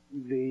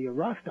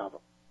rest of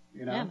them.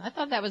 Yeah, I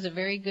thought that was a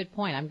very good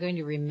point. I'm going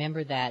to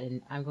remember that,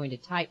 and I'm going to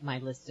type my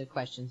list of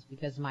questions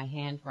because my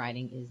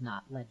handwriting is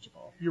not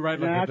legible. You're right,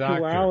 like a doctor.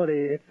 In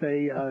actuality, it's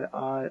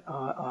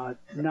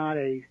not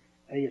a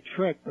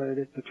trick, but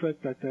it's the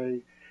trick that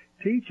they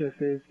teach us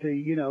is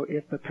to,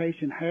 if the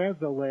patient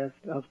has a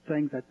list of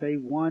things that they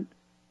want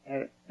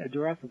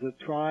addresses, to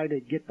try to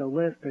get the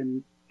list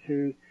and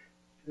to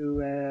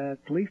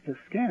at least to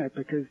scan it,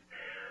 because,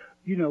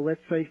 you know,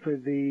 let's say for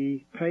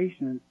the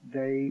patient,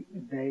 they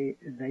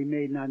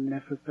may not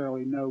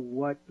necessarily know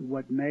what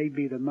may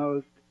be the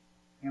most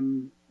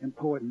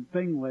important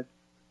thing, let's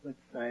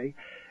say,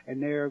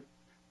 and they're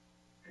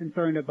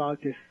concerned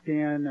about the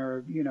skin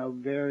or, you know,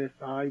 various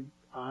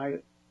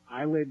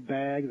eyelid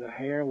bags or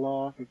hair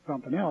loss or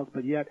something else,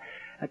 but yet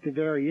at the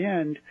very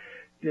end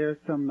there's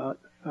a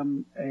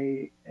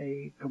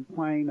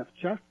complaint of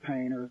chest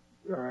pain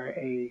or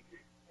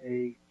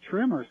a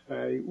tremor,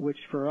 say, which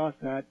for us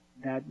that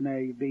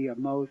may be a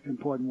most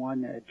important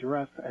one to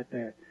address at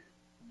the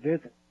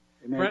visit.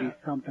 It may be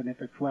something, if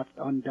it's left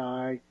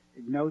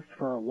undiagnosed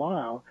for a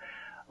while,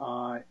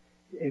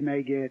 it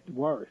may get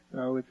worse.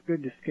 So it's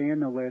good to scan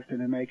the list and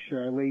to make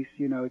sure, at least,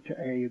 you know,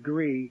 to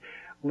agree,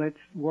 let's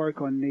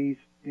work on these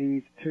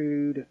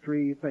 2 to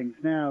 3 things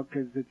now,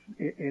 because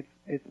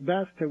it's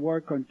best to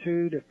work on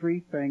 2 to 3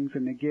 things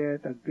and to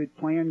get a good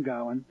plan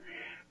going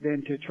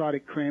than to try to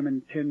cram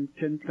in 10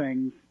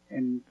 things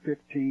in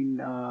 15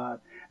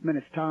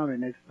 minutes time,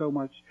 and there's so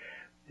much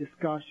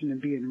discussion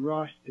and being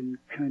rushed and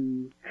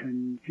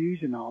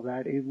confusion, all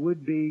that. It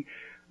would be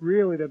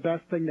really the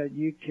best thing that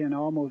you can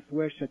almost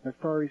wish at the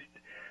first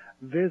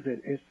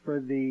visit is for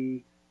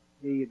the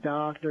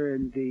doctor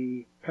and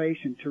the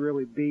patient to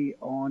really be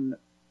on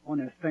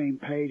the same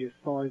page as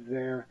far as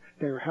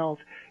their health.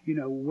 You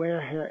know,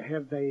 where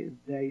have they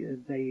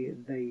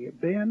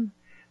been?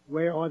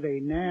 Where are they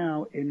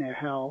now in their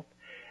health?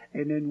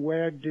 And then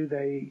where do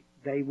they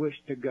wish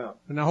to go?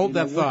 Now hold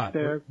that thought.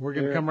 We're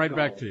going to come right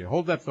back to you.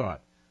 Hold that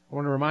thought. I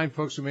want to remind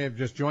folks who may have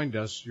just joined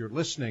us, you're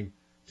listening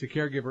to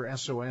Caregiver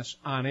SOS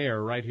on air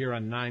right here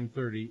on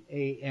 9:30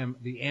 a.m.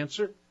 The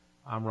Answer.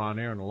 I'm Ron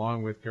Aaron,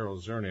 along with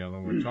Carol Zernial,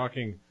 and we're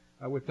talking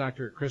with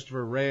Dr.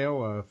 Christopher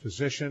Rayo, a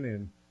physician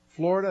in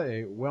Florida,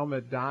 a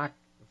WellMed doc,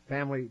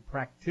 family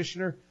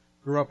practitioner,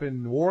 grew up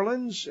in New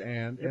Orleans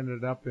and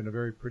ended up in a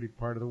very pretty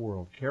part of the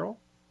world. Carol?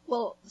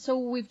 Well, so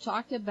we've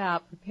talked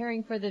about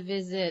preparing for the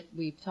visit.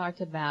 We've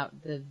talked about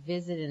the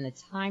visit and the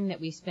time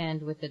that we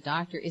spend with the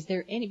doctor. Is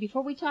there any,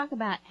 before we talk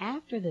about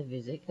after the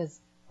visit, because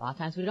a lot of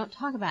times we don't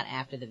talk about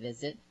after the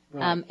visit,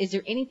 right. Is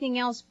there anything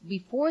else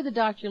before the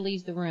doctor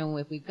leaves the room?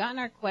 If we've gotten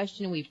our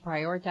question, we've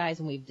prioritized,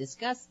 and we've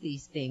discussed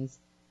these things,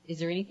 is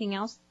there anything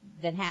else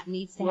that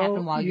needs to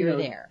happen while you're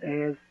there?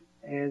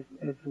 As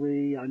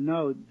we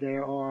know,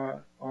 there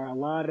are a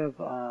lot of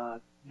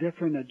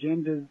different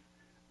agendas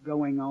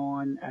going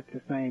on at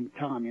the same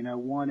time. You know,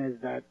 one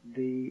is that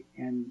the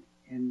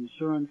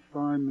insurance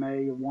firm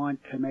may want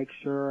to make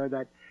sure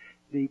that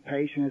the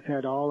patient has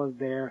had all of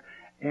their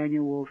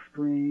annual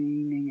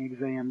screening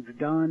exams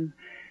done.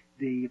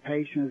 The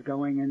patient is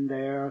going in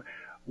there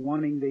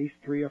wanting these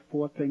 3 or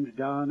 4 things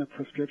done,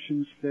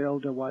 prescriptions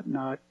filled or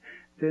whatnot.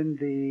 Then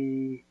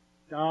the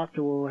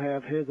doctor will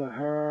have his or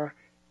her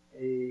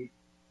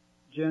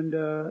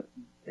agenda,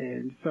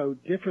 and so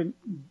different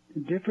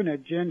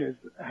agendas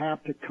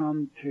have to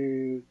come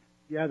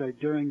together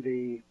during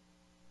the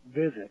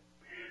visit.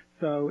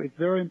 So it's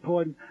very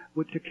important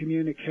with the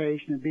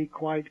communication to be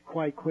quite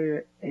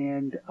clear.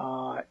 And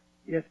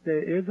if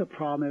there is a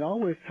problem, it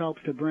always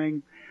helps to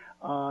bring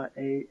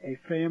a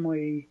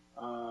family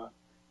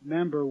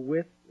member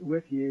with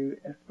you,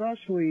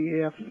 especially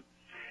if,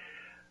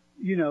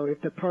 you know, if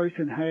the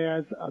person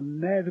has a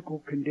medical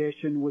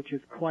condition which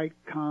is quite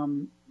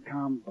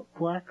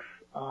complex.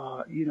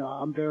 You know,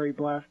 I'm very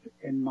blessed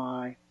in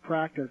my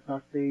practice. I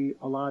see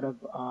a lot of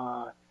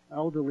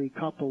elderly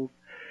couples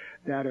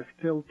that are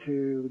still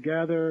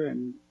together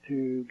and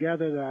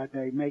together that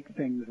they make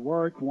things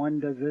work. One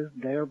does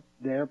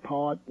their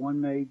part.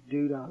 One may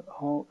do the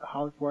whole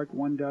housework.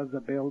 One does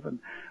the bills. And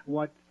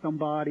what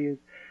somebody is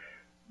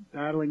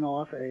battling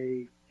off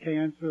a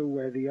cancer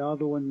where the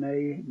other one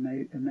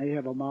may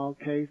have a mild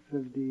case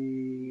of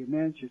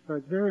dementia. So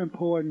it's very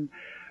important.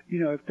 You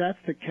know, if that's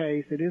the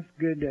case, it is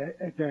good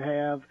to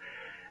have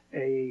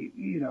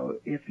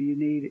if you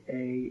need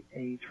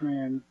a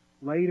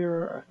translator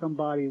or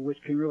somebody which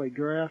can really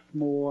grasp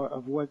more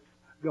of what's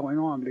going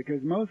on,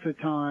 because most of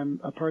the time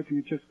a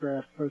person can just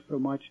grasp so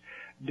much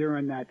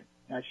during that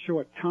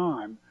short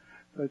time.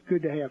 So it's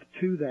good to have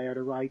 2 there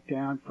to write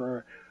down.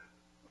 For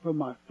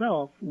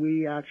myself,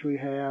 we actually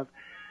have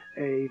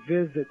a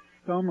visit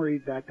summary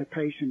that the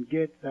patient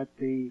gets at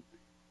the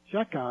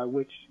checkout,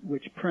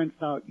 which prints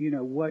out, you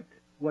know, what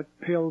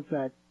pills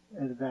that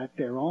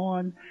they're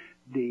on,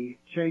 the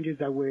changes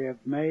that we have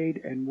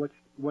made, and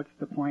what's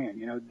the plan.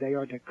 You know, they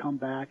are to come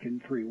back in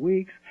 3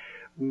 weeks.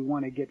 We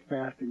want to get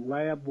fasting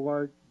lab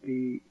work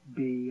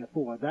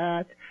before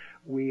that.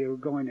 We are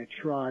going to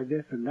try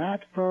this and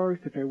that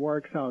first. If it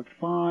works out,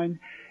 fine.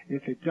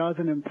 If it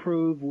doesn't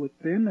improve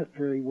within the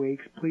 3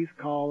 weeks, please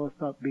call us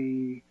up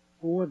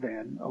before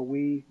then, or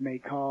we may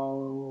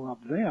call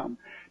up them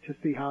to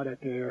see how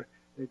that they're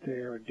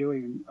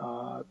doing,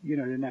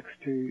 the next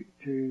 2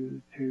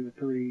 to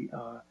 3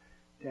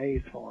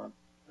 days for them.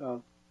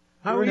 So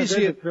how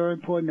easy it's very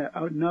important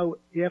to know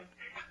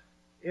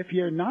if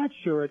you're not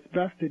sure, it's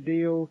best to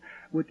deal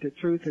with the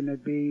truth and to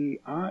be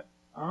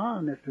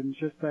honest and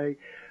just say,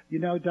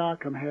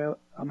 Doc,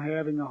 I'm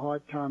having a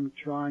hard time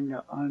trying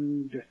to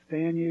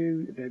understand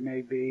you. There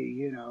may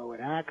be, an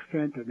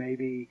accent, or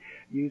maybe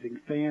using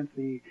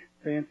fancy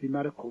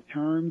medical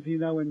terms,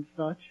 and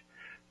such.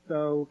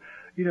 So,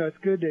 it's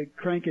good to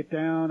crank it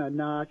down a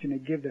notch and to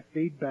give the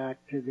feedback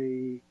to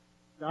the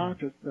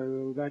doctor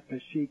so that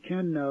she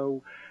can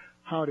know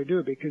how to do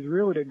it, because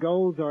really the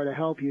goals are to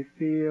help you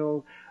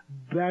feel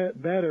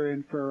better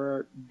and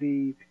for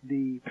the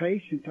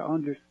patient to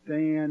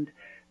understand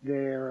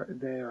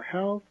their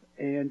health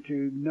and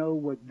to know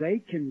what they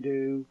can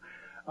do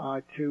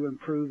to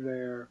improve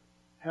their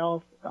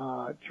health,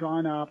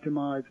 trying to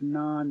optimize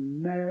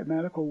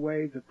non-medical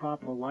ways of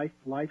proper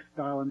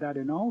lifestyle and that,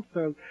 and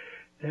also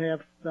to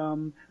have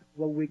some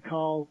what we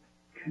call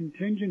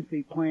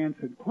contingency plans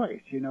in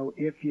place.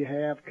 If you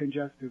have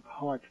congestive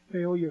heart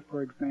failure,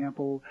 for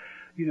example,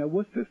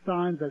 what's the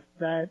signs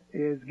that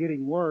is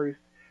getting worse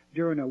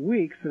during a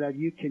week, so that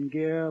you can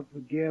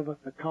give us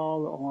a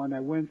call on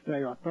a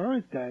Wednesday or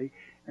Thursday,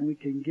 and we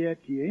can get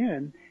you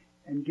in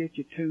and get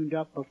you tuned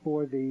up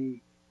before the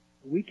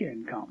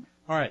weekend comes.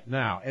 All right.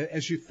 Now,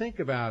 as you think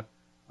about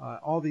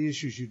all the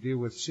issues you deal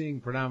with, seeing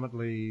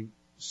predominantly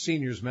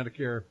seniors,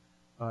 Medicare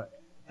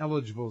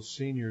eligible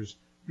seniors,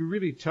 you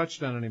really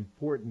touched on an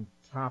important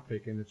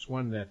topic, and it's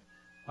one that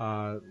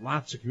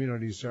lots of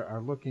communities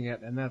are looking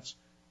at, and that's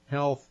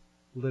health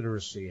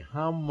literacy.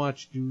 How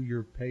much do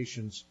your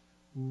patients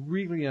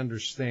really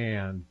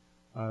understand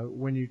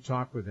when you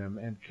talk with them?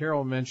 And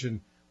Carol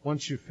mentioned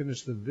once you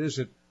finish the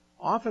visit,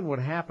 often what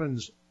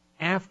happens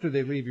after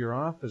they leave your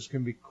office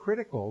can be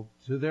critical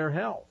to their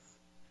health.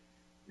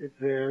 It's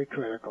very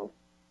critical.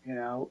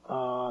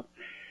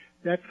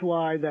 That's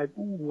why that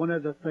one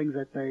of the things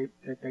that they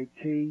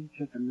teach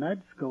at the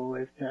med school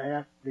is to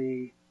ask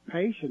the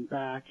patient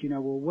back,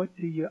 what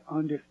do you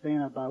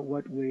understand about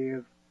what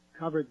we've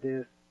covered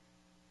this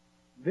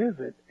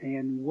visit,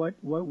 and what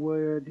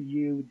would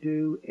you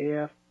do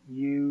if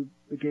you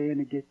began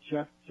to get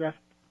chest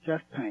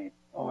pain,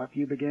 or if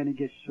you began to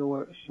get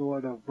short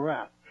of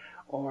breath,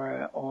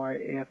 or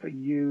if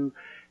you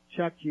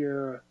check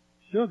your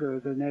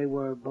sugars and they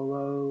were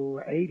below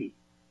 80,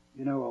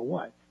 or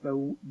what.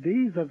 So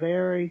these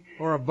are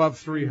or above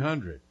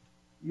 300.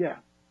 Yeah,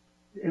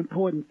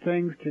 important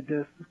things to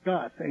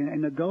discuss,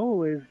 and the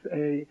goal is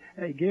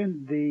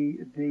again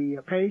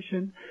the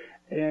patient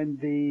and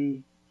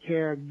the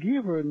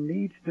caregiver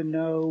needs to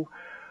know,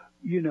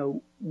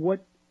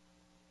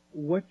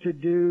 what to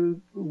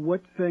do,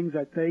 what things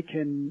that they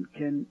can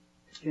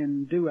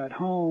do at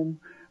home,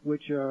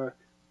 which are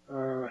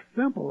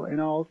simple, and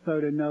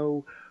also to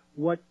know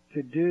what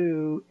to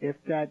do if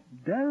that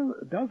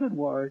doesn't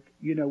work.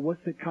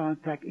 What's the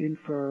contact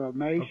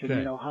information?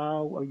 Okay.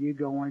 How are you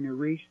going to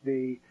reach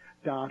the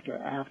doctor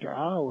after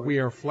hours? We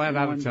are flat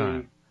out of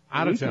time.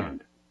 Out of weekend.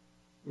 time.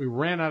 We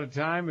ran out of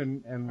time,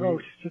 and we,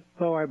 just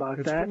sorry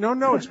about that.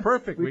 No, it's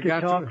perfect. we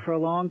could talk for a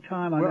long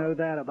time. I know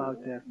that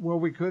about this. Well,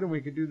 we could, and we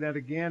could do that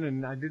again.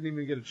 And I didn't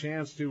even get a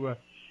chance to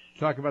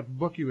talk about the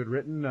book you had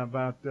written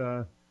about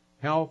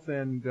health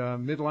and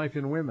midlife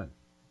in women.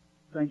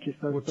 Thank you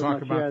so We'll much.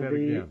 talk about that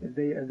again.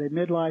 The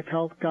Midlife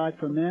Health Guide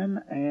for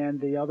Men, and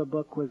the other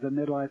book was the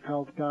Midlife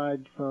Health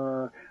Guide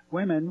for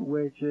Women,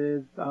 which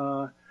is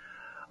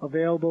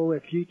available.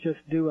 If you just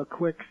do a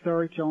quick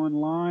search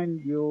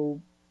online,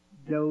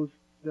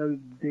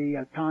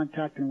 the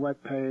contact and web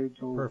page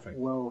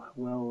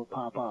will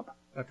pop up.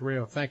 Dr.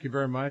 Rio, thank you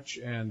very much.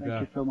 And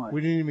thank you so much.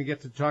 We didn't even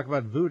get to talk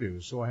about voodoo,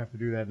 so I'll have to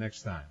do that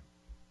next time.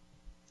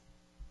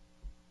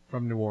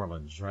 From New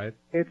Orleans, right?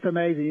 It's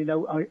amazing.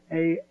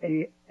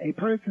 A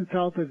person's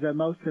health is the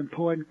most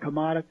important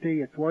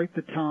commodity. It's worth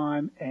the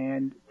time,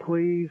 and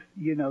please,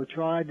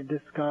 try to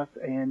discuss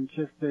and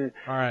just to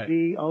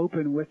be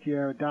open with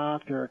your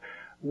doctor.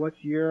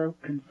 What's your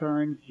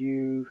concerns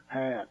you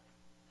have?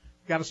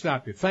 Got to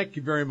stop you. Thank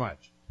you very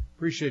much.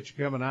 Appreciate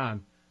you coming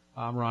on.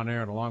 I'm Ron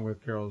Aaron, along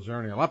with Carol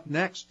Zernial. Up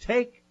next,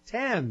 Take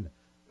 10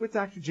 with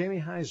Dr.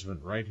 Jamie Heisman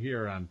right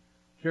here on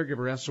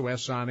Caregiver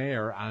SOS on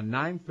air on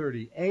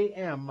 9:30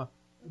 a.m.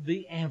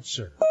 The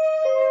Answer.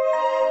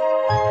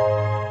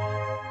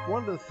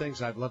 One of the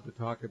things I'd love to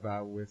talk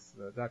about with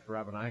Dr.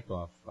 Robin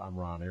Eichhoff, I'm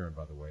Ron Aaron,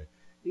 by the way,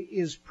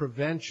 is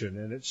prevention,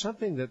 and it's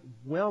something that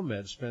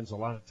WellMed spends a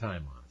lot of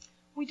time on.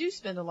 We do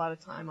spend a lot of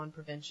time on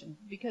prevention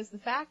because the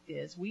fact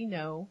is we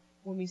know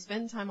when we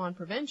spend time on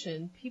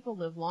prevention, people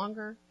live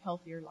longer,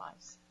 healthier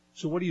lives.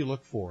 So what do you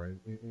look for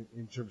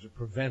in terms of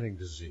preventing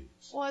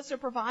disease? Well, as a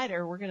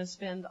provider, we're going to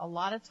spend a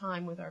lot of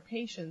time with our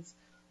patients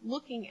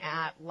looking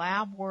at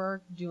lab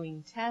work,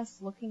 doing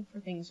tests, looking for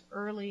things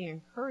early,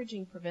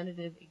 encouraging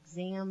preventative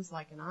exams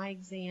like an eye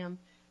exam,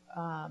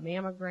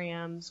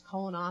 mammograms,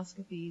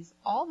 colonoscopies,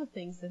 all the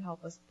things that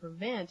help us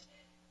prevent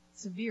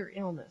severe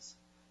illness.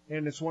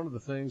 And it's one of the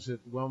things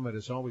that WellMed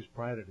has always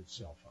prided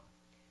itself on.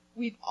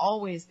 We've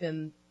always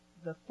been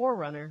the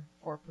forerunner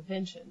for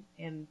prevention,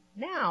 and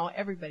now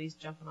everybody's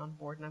jumping on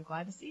board, and I'm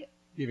glad to see it.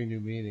 Giving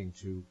new meaning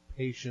to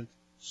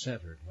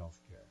patient-centered health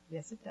care.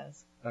 Yes, it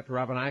does. Dr.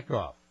 Robin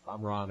Eichhoff,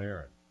 I'm Ron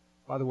Aaron.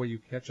 By the way, you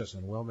catch us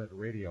on WellMed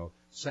Radio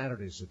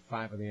Saturdays at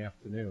 5 in the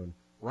afternoon,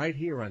 right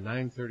here on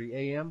 9:30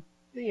 a.m.,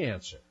 The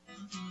Answer.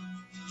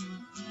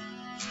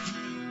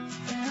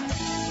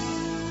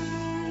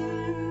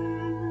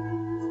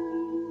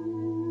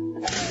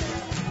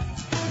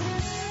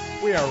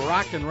 We are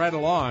rocking right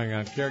along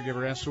on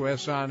Caregiver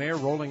SOS On Air,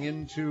 rolling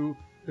into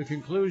the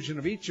conclusion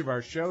of each of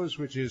our shows,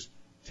 which is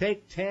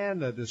Take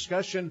 10, a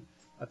discussion,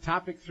 a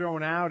topic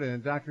thrown out,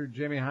 and Dr.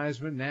 Jamie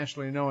Heisman,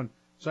 nationally known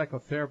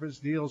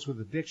psychotherapist, deals with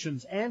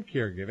addictions and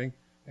caregiving,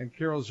 and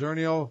Carol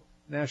Zernial,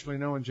 nationally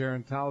known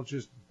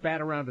gerontologist,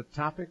 bat around a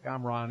topic.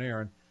 I'm Ron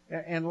Aaron.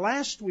 And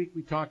last week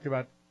we talked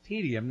about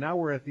tedium. Now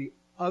we're at the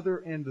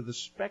other end of the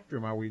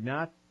spectrum, are we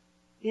not?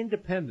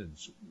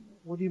 Independence.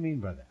 What do you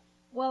mean by that?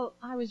 Well,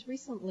 I was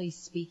recently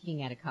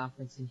speaking at a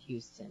conference in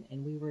Houston,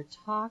 and we were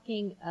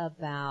talking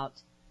about,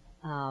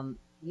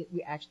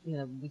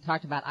 we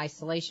talked about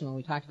isolation when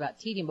we talked about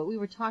tedium, but we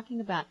were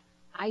talking about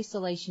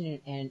isolation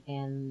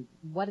and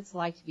what it's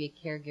like to be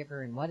a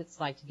caregiver and what it's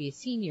like to be a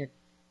senior.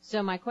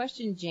 So my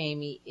question,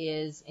 Jamie,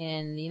 is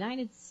in the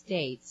United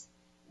States,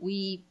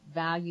 we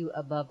value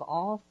above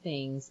all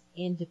things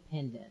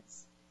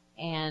independence.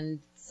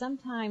 And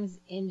sometimes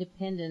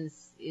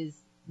independence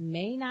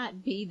may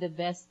not be the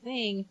best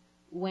thing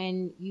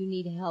when you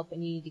need help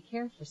and you need to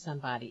care for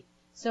somebody.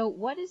 So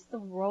what is the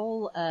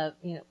role of,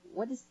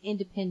 what does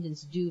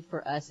independence do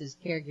for us as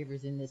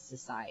caregivers in this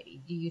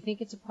society? Do you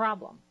think it's a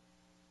problem?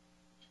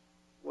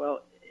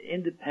 Well,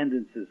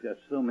 independence has got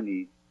so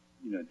many,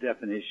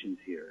 definitions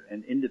here.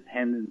 And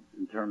independence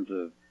in terms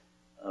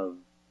of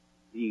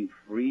being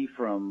free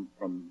from,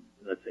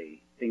 let's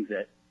say, things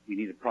that we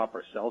need to prop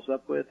ourselves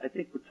up with, I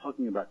think we're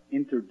talking about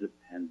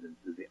interdependence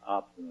as the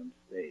optimum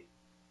state.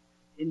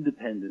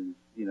 Independence,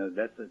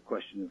 that's a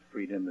question of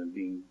freedom and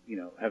being,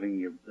 having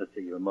your, let's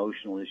say, your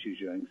emotional issues,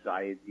 your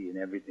anxiety and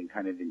everything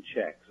kind of in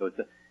check. So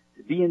to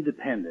be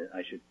independent,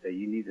 I should say,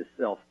 you need a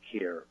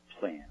self-care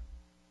plan.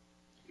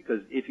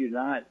 Because if you're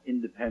not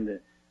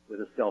independent with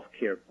a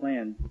self-care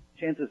plan,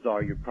 chances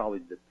are you're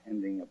probably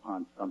depending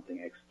upon something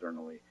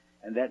externally,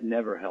 and that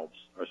never helps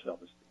our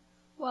self-esteem.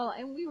 Well,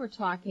 and we were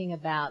talking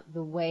about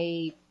the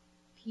way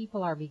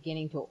people are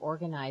beginning to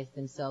organize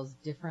themselves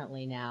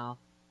differently now.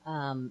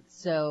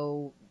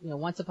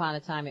 Once upon a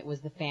time it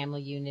was the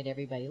family unit,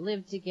 everybody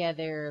lived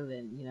together,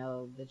 then,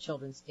 the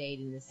children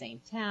stayed in the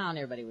same town,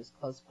 everybody was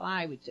close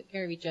by, we took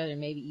care of each other, and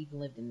maybe even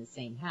lived in the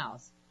same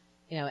house.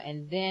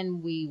 And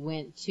then we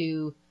went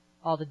to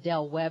all the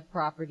Del Webb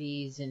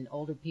properties, and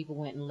older people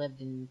went and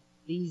lived in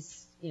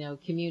these,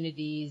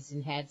 communities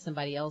and had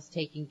somebody else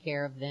taking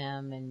care of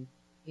them, and,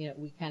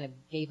 we kind of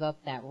gave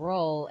up that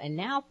role, and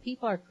now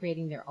people are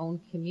creating their own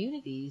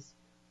communities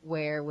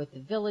where with the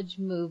village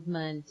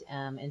movement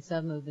and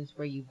some movements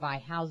where you buy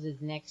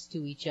houses next to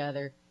each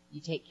other,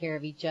 you take care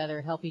of each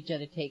other, help each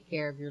other take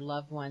care of your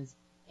loved ones,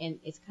 and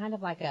it's kind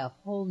of like a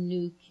whole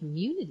new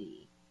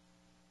community.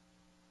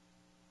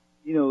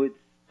 It's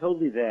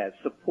totally that.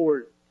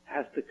 Support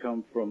has to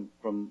come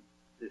from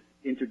this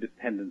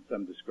interdependence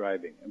I'm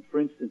describing. And for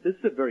instance, this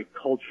is a very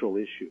cultural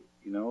issue.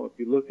 If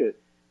you look at,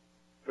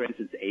 for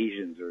instance,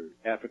 Asians or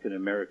African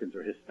Americans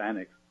or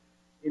Hispanics,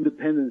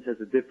 independence has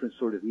a different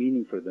sort of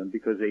meaning for them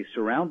because they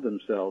surround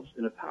themselves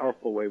in a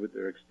powerful way with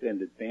their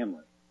extended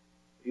family.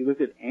 If you look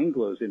at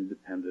Anglo's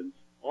independence,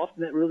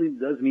 often that really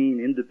does mean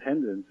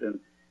independence, and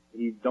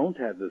you don't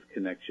have those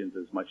connections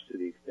as much to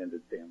the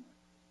extended family.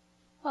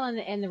 Well,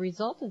 and the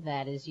result of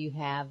that is you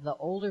have the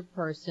older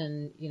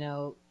person,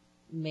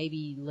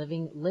 maybe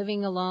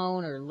living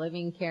alone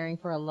or caring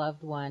for a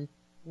loved one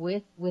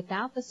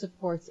without the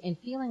supports and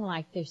feeling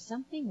like there's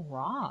something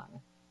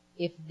wrong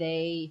if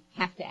they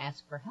have to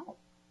ask for help.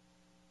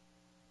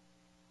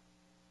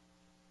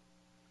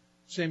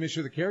 Same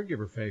issue the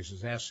caregiver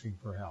faces, asking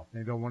for help.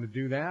 They don't want to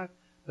do that.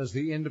 Does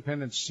the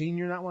independent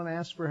senior not want to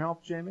ask for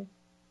help, Jamie?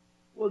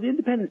 Well, the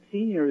independent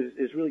senior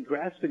is really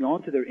grasping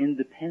onto their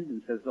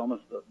independence as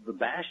almost the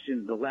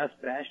bastion, the last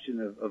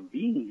bastion of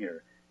being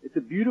here. It's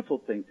a beautiful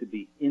thing to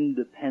be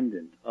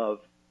independent of,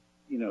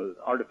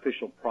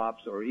 artificial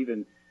props or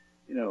even,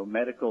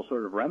 medical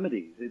sort of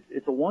remedies.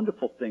 It's a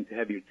wonderful thing to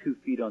have your 2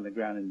 feet on the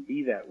ground and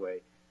be that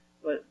way.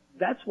 But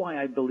that's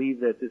why I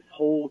believe that this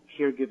whole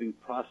caregiving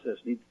process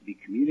needs to be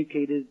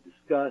communicated,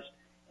 discussed,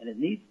 and it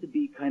needs to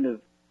be kind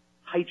of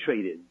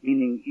titrated,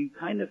 meaning you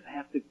kind of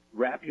have to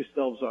wrap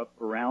yourselves up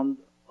around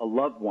a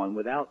loved one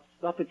without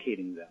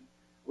suffocating them,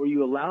 where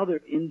you allow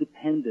their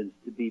independence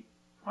to be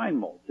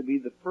primal, to be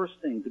the first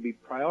thing, to be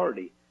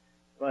priority.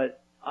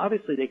 But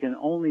obviously they can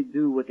only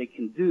do what they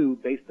can do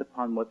based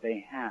upon what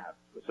they have.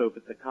 So if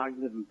it's a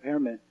cognitive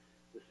impairment,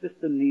 the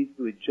system needs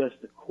to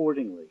adjust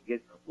accordingly,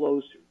 get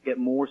closer, get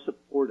more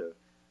supportive.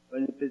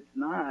 But if it's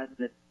not, and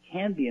it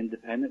can be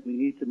independent, we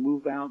need to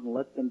move out and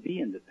let them be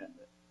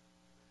independent.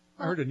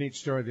 I heard a neat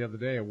story the other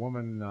day. A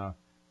woman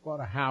bought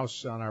a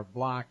house on our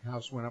block.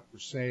 House went up for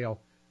sale.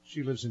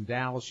 She lives in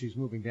Dallas. She's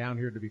moving down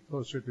here to be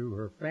closer to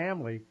her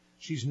family.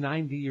 She's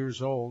 90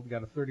 years old,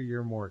 got a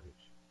 30-year mortgage.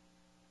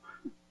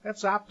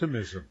 That's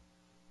optimism.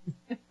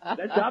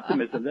 That's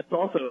optimism. That's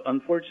also,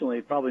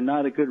 unfortunately, probably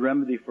not a good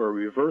remedy for a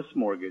reverse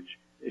mortgage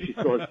if she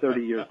still has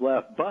 30 years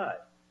left.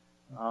 But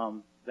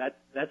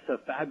that's a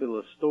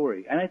fabulous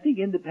story. And I think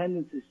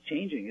independence is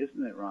changing,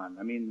 isn't it, Ron?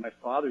 I mean, my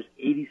father's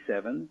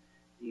 87.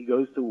 He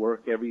goes to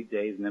work every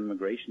day as an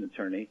immigration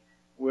attorney,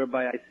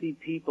 whereby I see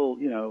people,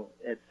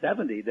 at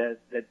 70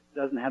 that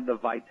doesn't have the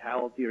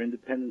vitality or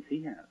independence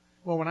he has.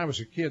 Well, when I was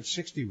a kid,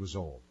 60 was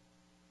old.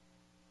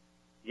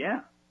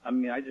 Yeah. I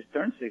mean, I just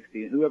turned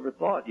 60, and whoever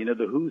thought? The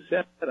Who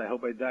said that, I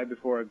hope I die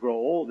before I grow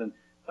old, and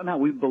somehow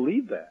we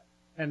believe that.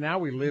 And now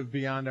we live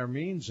beyond our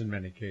means in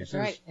many cases.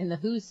 That's right, and the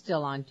Who's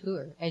still on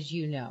tour, as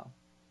you know.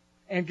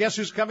 And guess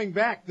who's coming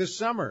back this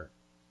summer?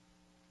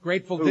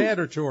 Grateful Who? Dead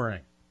are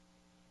touring.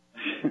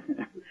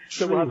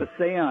 So we'll have a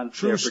seance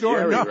True there for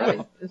story. Jerry, No.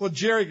 right? Well,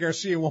 Jerry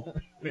Garcia won't.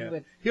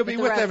 He'll be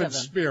the with rest them in of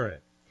them.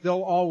 spirit.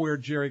 They'll all wear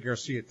Jerry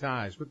Garcia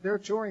ties, but they're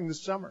touring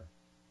this summer.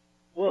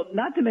 Well,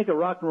 not to make a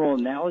rock and roll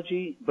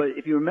analogy, but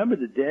if you remember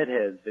the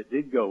Deadheads that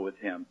did go with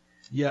him,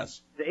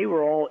 Yes. they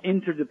were all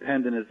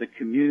interdependent as a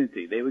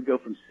community. They would go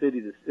from city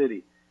to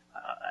city.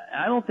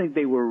 I don't think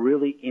they were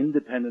really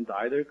independent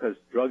either, because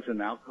drugs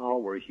and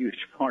alcohol were a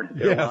huge part of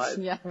their Yes, lives.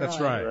 Yeah, that's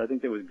right. right. I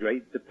think there was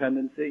great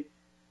dependency.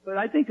 But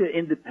I think that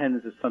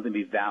independence is something to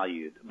be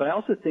valued. But I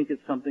also think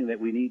it's something that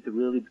we need to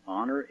really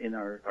honor in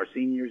our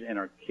seniors and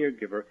our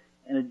caregiver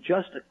and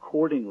adjust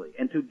accordingly.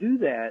 And to do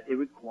that, it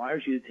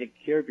requires you to take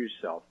care of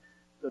yourself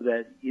so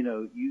that,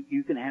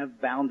 you can have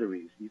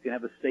boundaries. You can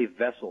have a safe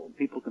vessel.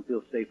 People can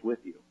feel safe with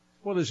you.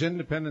 Well, there's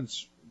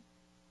independence.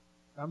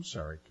 I'm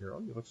sorry,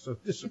 Carol. You look so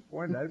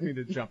disappointed. I didn't mean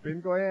to jump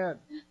in. Go ahead.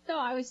 No,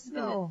 I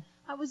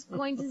was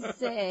going to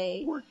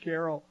say Poor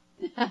Carol.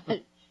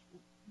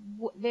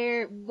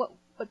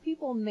 what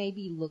people may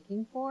be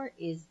looking for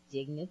is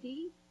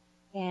dignity,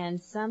 and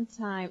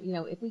sometimes,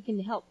 if we can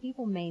help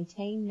people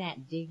maintain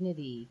that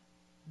dignity,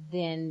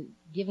 then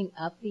giving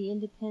up the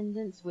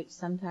independence, which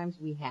sometimes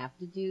we have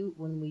to do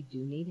when we do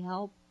need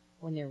help,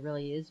 when there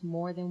really is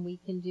more than we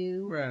can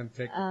do. Go ahead and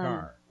take the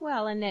car.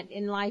 Well, and that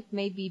in life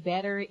may be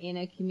better in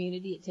a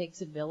community. It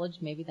takes a village.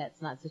 Maybe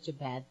that's not such a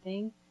bad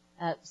thing.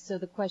 So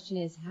the question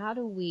is, how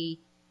do we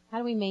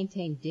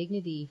maintain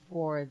dignity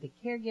for the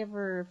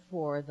caregiver,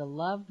 for the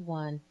loved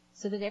one,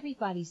 so that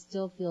everybody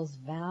still feels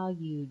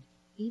valued,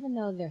 even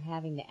though they're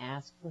having to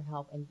ask for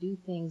help and do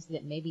things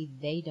that maybe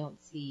they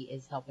don't see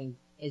as helping,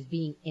 as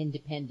being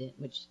independent,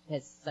 which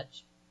has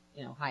such,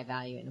 high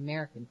value in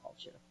American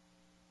culture.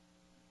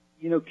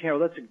 Carol,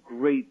 that's a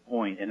great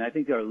point, and I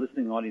think our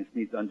listening audience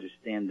needs to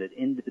understand that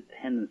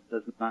independence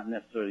does not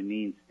necessarily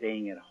mean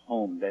staying at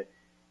home, that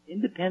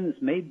independence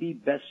may be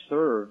best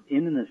served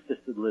in an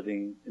assisted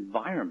living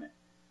environment,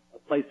 a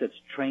place that's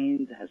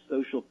trained, has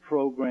social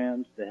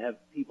programs, that have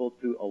people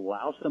to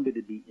allow somebody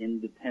to be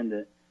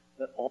independent,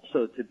 but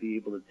also to be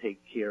able to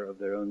take care of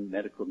their own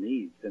medical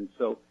needs. And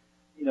so,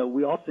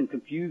 we often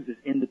confuse this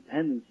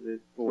independence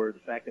for the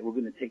fact that we're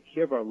going to take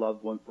care of our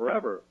loved one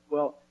forever.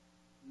 Well,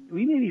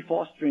 we may be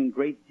fostering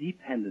great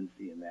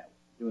dependency in that,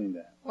 doing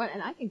that. Well,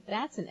 and I think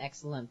that's an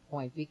excellent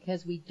point,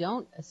 because we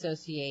don't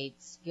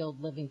associate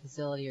skilled living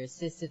facility or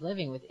assisted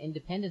living with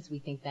independence. We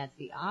think that's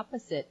the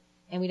opposite,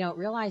 and we don't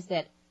realize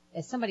that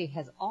as somebody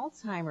has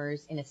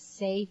Alzheimer's in a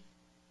safe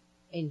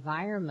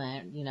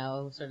environment,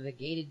 sort of a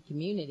gated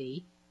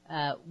community,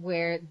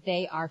 where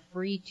they are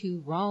free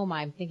to roam.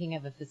 I'm thinking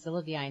of a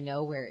facility I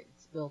know where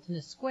it's built in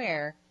a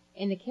square,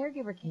 and the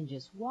caregiver can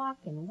just walk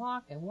and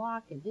walk and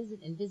walk and visit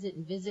and visit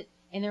and visit,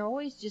 and they're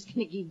always just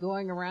going to keep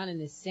going around in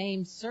the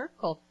same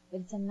circle,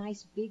 but it's a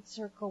nice big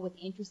circle with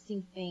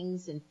interesting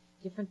things and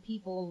different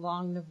people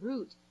along the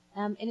route.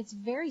 And it's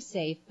very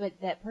safe, but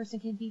that person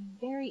can be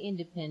very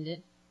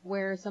independent,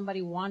 where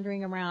somebody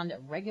wandering around a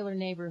regular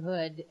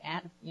neighborhood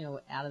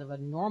out of a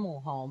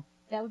normal home,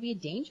 that would be a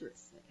dangerous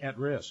thing. At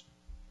risk.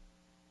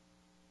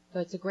 So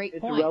it's a great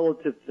It's point. a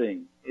relative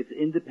thing.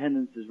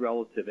 Independence is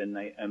relative, and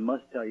I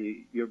must tell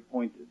you, your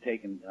point is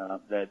taken,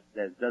 that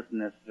doesn't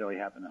necessarily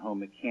happen at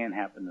home. It can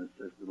happen in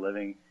assisted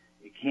living.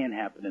 It can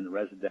happen in a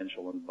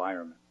residential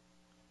environment.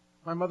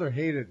 My mother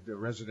hated the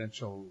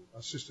residential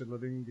assisted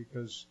living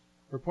because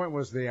her point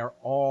was they are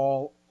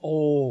all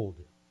old.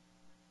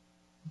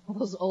 All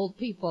those old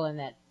people in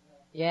that.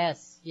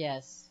 Yes.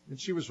 And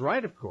she was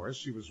right, of course.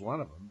 She was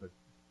one of them, but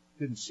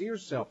didn't see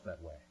herself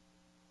that way.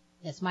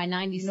 Yes, my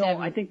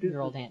I think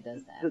 97-year-old aunt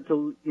does that.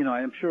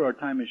 I'm sure our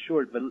time is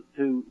short, but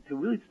to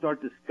really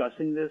start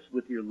discussing this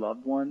with your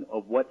loved one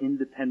of what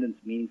independence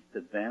means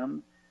to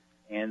them,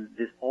 and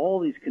all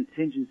these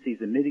contingencies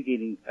and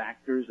mitigating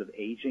factors of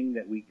aging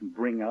that we can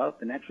bring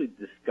up and actually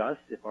discuss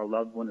if our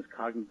loved one is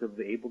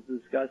cognitively able to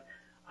discuss,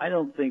 I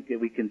don't think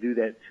that we can do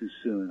that too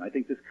soon. I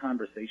think this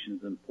conversation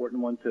is an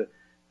important one to,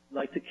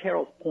 like to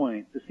Carol's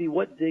point, to see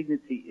what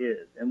dignity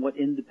is and what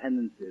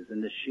independence is,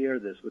 and to share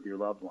this with your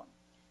loved one.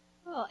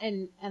 Well,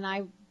 and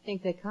I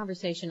think the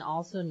conversation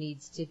also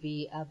needs to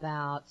be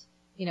about,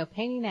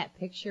 painting that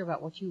picture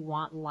about what you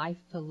want life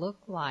to look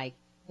like.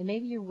 And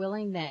maybe you're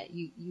willing that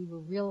you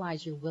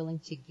realize you're willing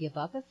to give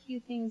up a few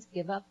things,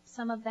 give up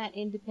some of that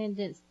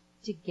independence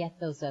to get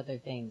those other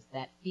things,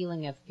 that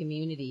feeling of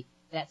community.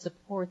 that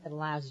support that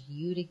allows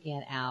you to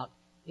get out.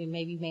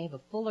 Maybe you may have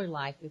a fuller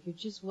life if you're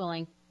just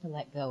willing to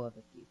let go of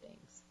a few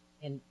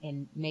things.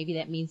 And maybe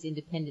that means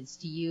independence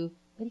to you,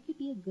 but it could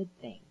be a good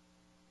thing.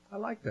 I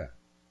like that.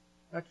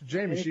 Dr.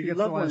 Jamie, if she your gets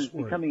the loved one is last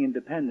word. becoming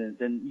independent,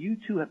 then you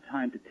too have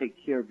time to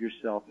take care of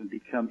yourself and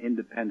become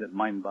independent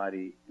mind,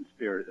 body, and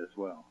spirit as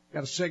well.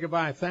 Got to say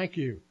goodbye. Thank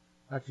you.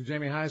 Dr.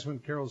 Jamie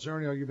Heisman, Carol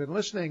Zernial, you've been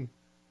listening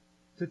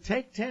to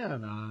Take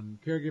 10 on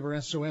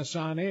Caregiver SOS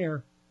On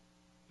Air.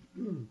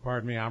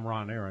 Pardon me, I'm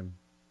Ron Aaron.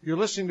 You're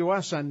listening to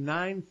us on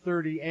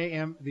 9:30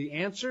 a.m. The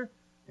Answer,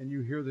 and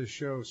you hear this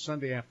show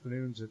Sunday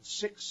afternoons at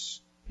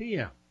 6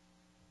 p.m.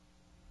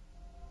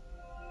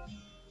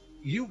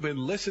 You've been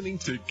listening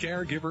to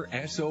Caregiver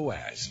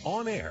SOS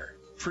On Air,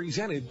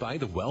 presented by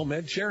the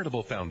WellMed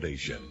Charitable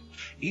Foundation.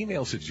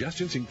 Email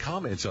suggestions and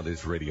comments on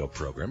this radio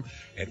program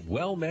at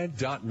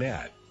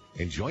wellmed.net.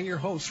 And join your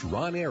hosts,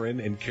 Ron Aaron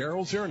and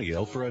Carol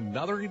Zernial, for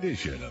another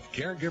edition of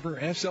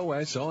Caregiver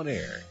SOS On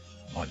Air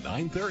on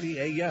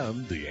 9:30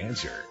 a.m. The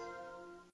Answer.